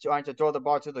to throw the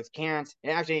ball to the cans.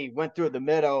 It actually went through the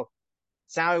middle.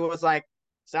 Sally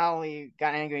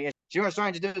got angry. She was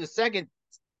trying to do it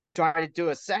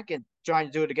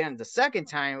again the second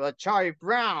time. But Charlie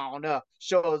Brown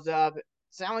shows up.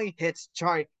 Sally hits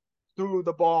Charlie, threw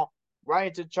the ball right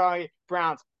into Charlie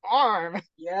Brown's arm.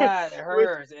 Yeah, it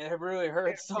hurts. It really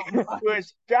hurts so much. Which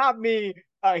got me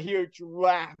a huge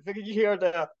laugh. You hear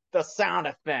the sound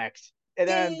effects. And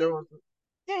then there was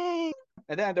ding!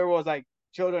 And then there was like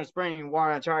children spraying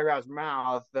water on Charlie Brown's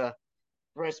mouth,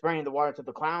 spraying the water to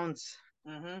the clowns.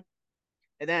 Mm-hmm.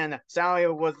 And then Sally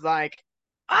was like,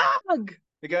 "Ugh!"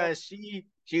 because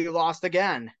she lost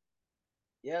again.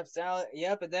 Yep, Sally.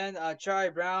 Yep, and then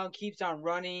Charlie Brown keeps on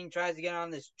running, tries to get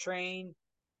on this train,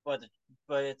 but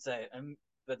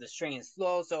the train is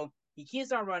slow, so he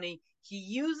keeps on running. He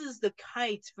uses the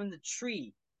kite from the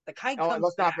tree. The kite comes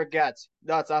let's back.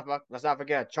 Let's not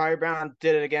forget. Charlie Brown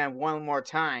did it again one more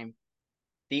time.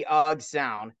 The ugh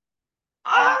sound.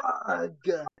 Ugh!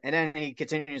 And then he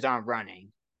continues on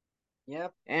running.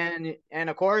 Yep. And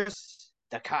of course,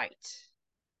 the kite.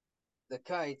 The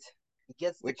kite. He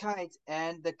gets the kite,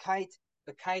 and the kite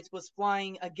was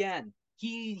flying again.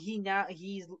 He's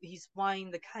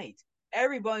flying the kite.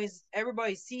 Everybody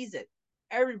sees it.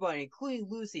 Everybody, including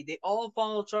Lucy, they all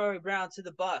follow Charlie Brown to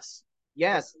the bus.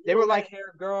 Yes, they were like,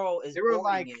 hair girl is they were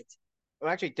like, it. Well,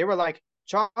 actually, they were like,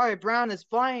 Charlie Brown is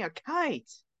flying a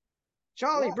kite.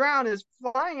 Charlie Brown is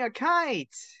flying a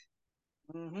kite.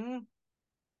 Mm-hmm.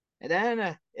 And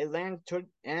then it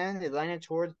landed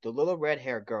towards the little red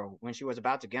hair girl when she was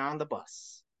about to get on the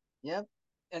bus. Yep.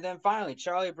 And then finally,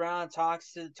 Charlie Brown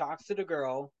talks to the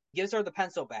girl, gives her the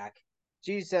pencil back.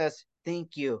 She says,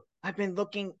 "Thank you. I've been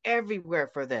looking everywhere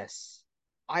for this.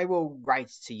 I will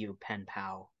write to you, pen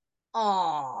pal."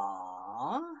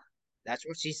 Aww. That's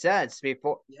what she says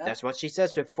before. Yep. That's what she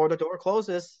says before the door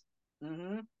closes.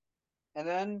 Mm-hmm.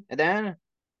 And then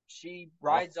she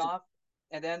rides off,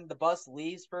 and then the bus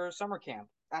leaves for summer camp.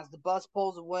 As the bus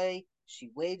pulls away, she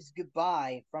waves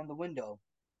goodbye from the window.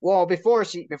 Well, before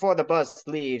the bus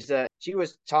leaves, she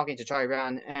was talking to Charlie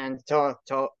Brown and tell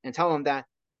him that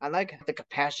I like the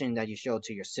compassion that you showed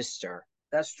to your sister.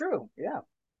 That's true. Yeah.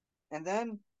 And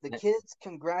then the kids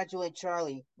congratulate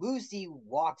Charlie. Lucy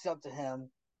walks up to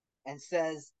him and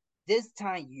says, "This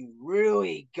time you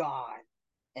really gone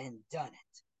and done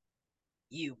it.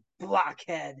 You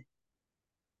blockhead.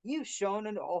 You've shown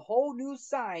a whole new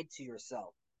side to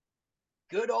yourself.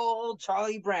 Good old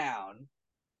Charlie Brown."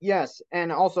 Yes,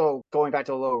 and also going back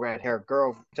to the little red-haired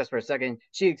girl just for a second,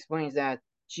 she explains that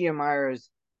she admires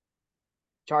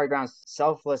Charlie Brown's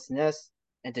selflessness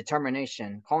and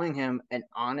determination, calling him an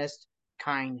honest,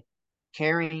 kind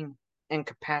caring, and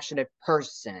compassionate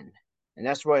person. And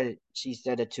that's what she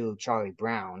said it to Charlie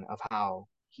Brown of how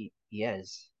he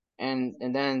is. And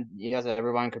then yes,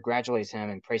 everyone congratulates him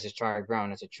and praises Charlie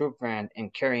Brown as a true friend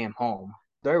and carry him home.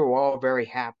 They were all very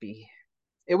happy.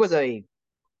 It was a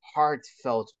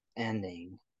heartfelt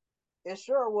ending. It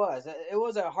sure was. It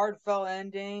was a heartfelt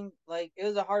ending. Like it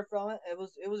was a heartfelt.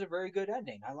 It was a very good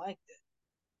ending. I liked it.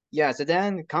 Yes, and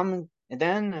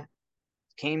then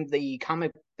came the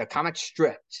comic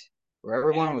strip where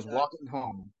everyone And was walking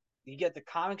home. you get the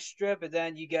comic strip, and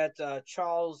then you get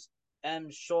Charles M.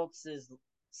 Schultz's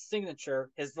signature.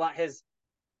 His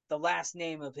the last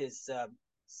name of his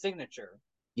signature,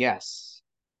 Yes.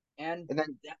 and And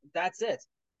then that's it.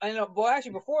 I know. Well,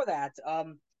 actually, before that,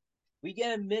 we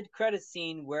get a mid credit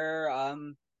scene where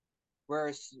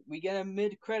we get a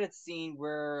mid credit scene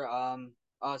where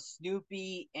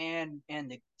Snoopy and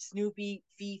the Snoopy,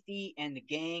 Fifi, and the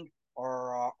gang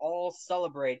are all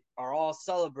celebrating well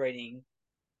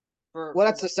for the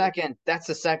that's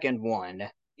the second one.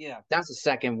 yeah. That's the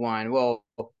second one. Well,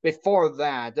 before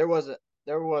that, there was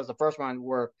the first one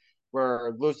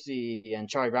where Lucy and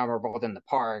Charlie Brown were both in the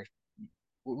park.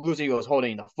 Lucy was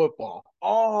holding the football.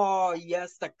 Oh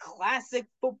yes, the classic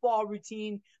football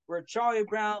routine where Charlie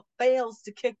Brown fails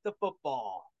to kick the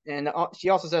football. And she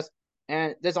also says,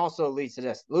 and this also leads to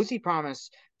this. Lucy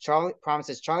promises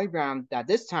Charlie Brown that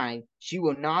this time she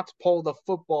will not pull the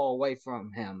football away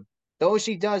from him, though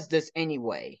she does this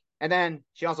anyway. And then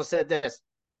she also said this,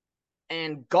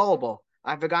 and gullible.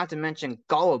 I forgot to mention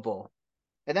gullible.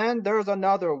 And then there's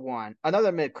another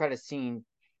mid-credit scene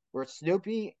where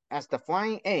Snoopy, as the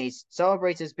flying ace,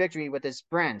 celebrates his victory with his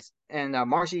friends, and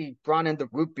Marcy brought in the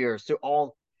root beers to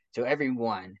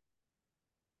everyone.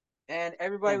 And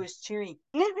everybody And was cheering.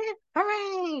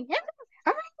 hooray!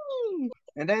 Hooray!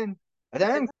 And then, and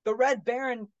then The Red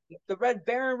Baron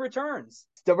returns.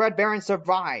 the Red Baron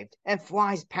survived and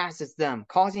flies past them,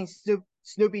 causing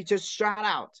Snoopy to shout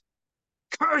out,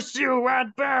 "Curse you,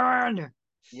 Red Baron!"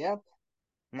 Yep.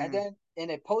 And Mm, then in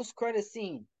a post-credit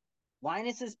scene,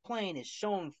 Linus's plane is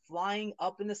shown flying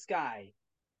up in the sky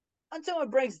until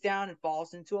it breaks down and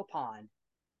falls into a pond.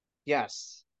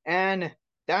 yes. And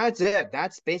that's it.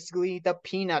 That's basically the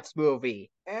Peanuts movie.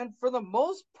 And for the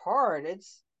most part,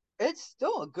 it's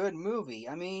still a good movie.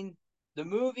 I mean, the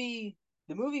movie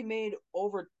the movie made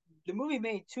over the movie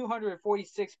made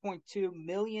 $246.2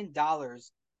 million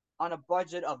on a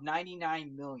budget of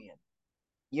 99 million.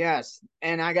 Yes.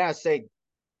 And I gotta say,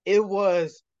 it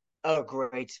was a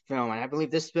great film. And I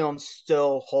believe this film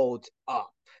still holds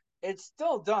up. It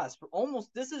still does. But almost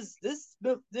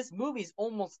this movie's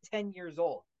almost 10 years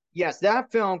old. Yes,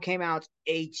 that film came out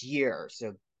 8 years.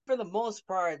 So For the most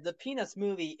part, the Peanuts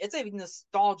movie, it's a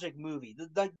nostalgic movie.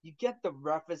 You get the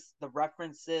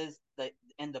references,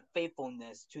 and the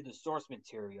faithfulness to the source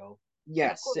material, and of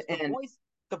yes, course and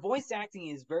the voice acting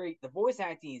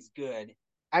is good.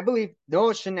 I believe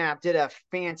Noah Schnapp did a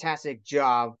fantastic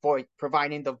job for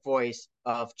providing the voice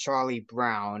of Charlie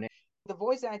Brown. The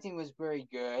voice acting was very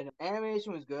good.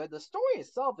 Animation was good. The story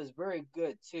itself is very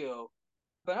good too.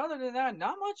 But other than that,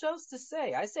 not much else to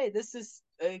say. I say this is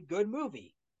a good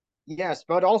movie. Yes,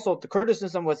 but also the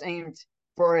criticism was aimed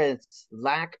for its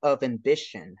lack of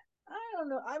ambition. I don't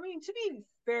know. I mean, to be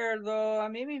fair though, I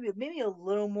mean, maybe a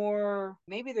little more.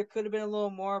 Maybe there could have been a little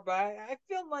more, but I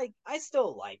feel like I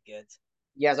still like it.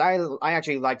 Yes, I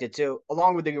actually liked it too,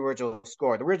 along with the original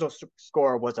score. The original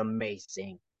score was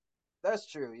amazing. That's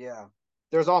true. Yeah.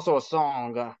 There's also a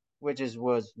song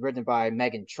was written by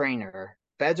Megan Trainor.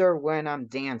 Better when I'm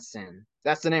dancing.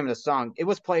 That's the name of the song. It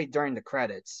was played during the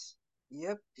credits.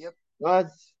 Yep. Yep. But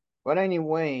but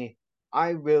anyway, I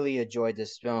really enjoyed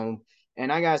this film,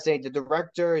 and I gotta say the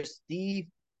director Steve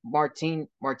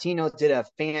Martino did a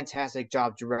fantastic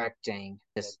job directing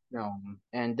this film,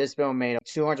 and this film made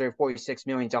 $246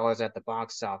 million at the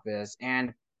box office,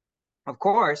 and of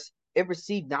course, it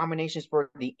received nominations for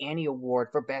the Annie Award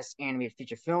for Best Animated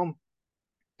Feature Film,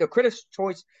 the Critics'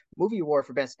 Choice Movie Award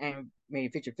for Best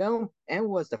Animated Feature Film, and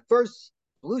was the first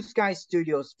Blue Sky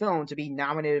Studios film to be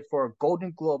nominated for a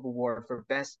Golden Globe Award for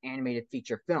Best Animated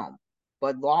Feature Film,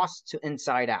 but lost to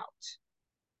Inside Out.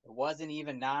 It wasn't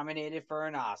even nominated for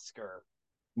an Oscar.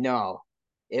 No,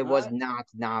 it was Not. not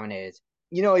nominated.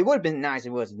 You know, it would have been nice if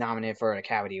it was nominated for an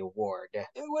Academy Award. It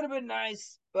would have been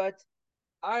nice, but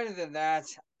other than that,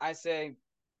 I say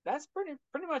that's pretty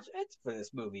much it for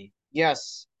this movie.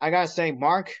 Yes, I gotta say,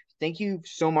 Mark, thank you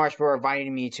so much for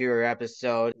inviting me to your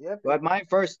episode. Yep. But my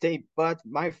first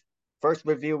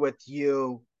review with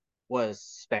you was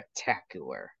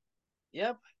spectacular.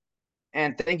 Yep.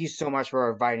 And thank you so much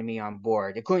for inviting me on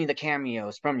board, including the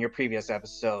cameos from your previous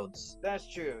episodes.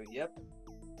 That's true, yep.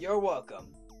 You're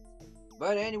welcome.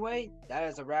 But anyway, that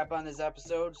is a wrap on this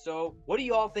episode. So, what do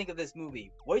you all think of this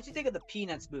movie? What did you think of the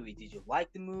Peanuts movie? Did you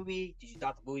like the movie? Did you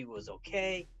thought the movie was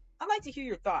okay? I'd like to hear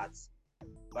your thoughts.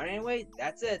 But anyway,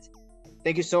 that's it.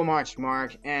 Thank you so much,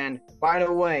 Mark. And by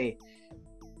the way,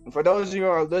 for those of you who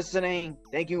are listening,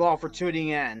 thank you all for tuning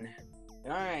in.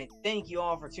 Alright, thank you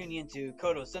all for tuning in to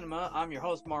Codo Cinema. I'm your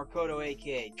host, Mark Codo,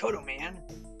 aka Codo Man.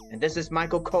 And this is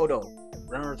Michael Codo.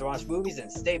 Remember to watch movies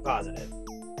and stay positive.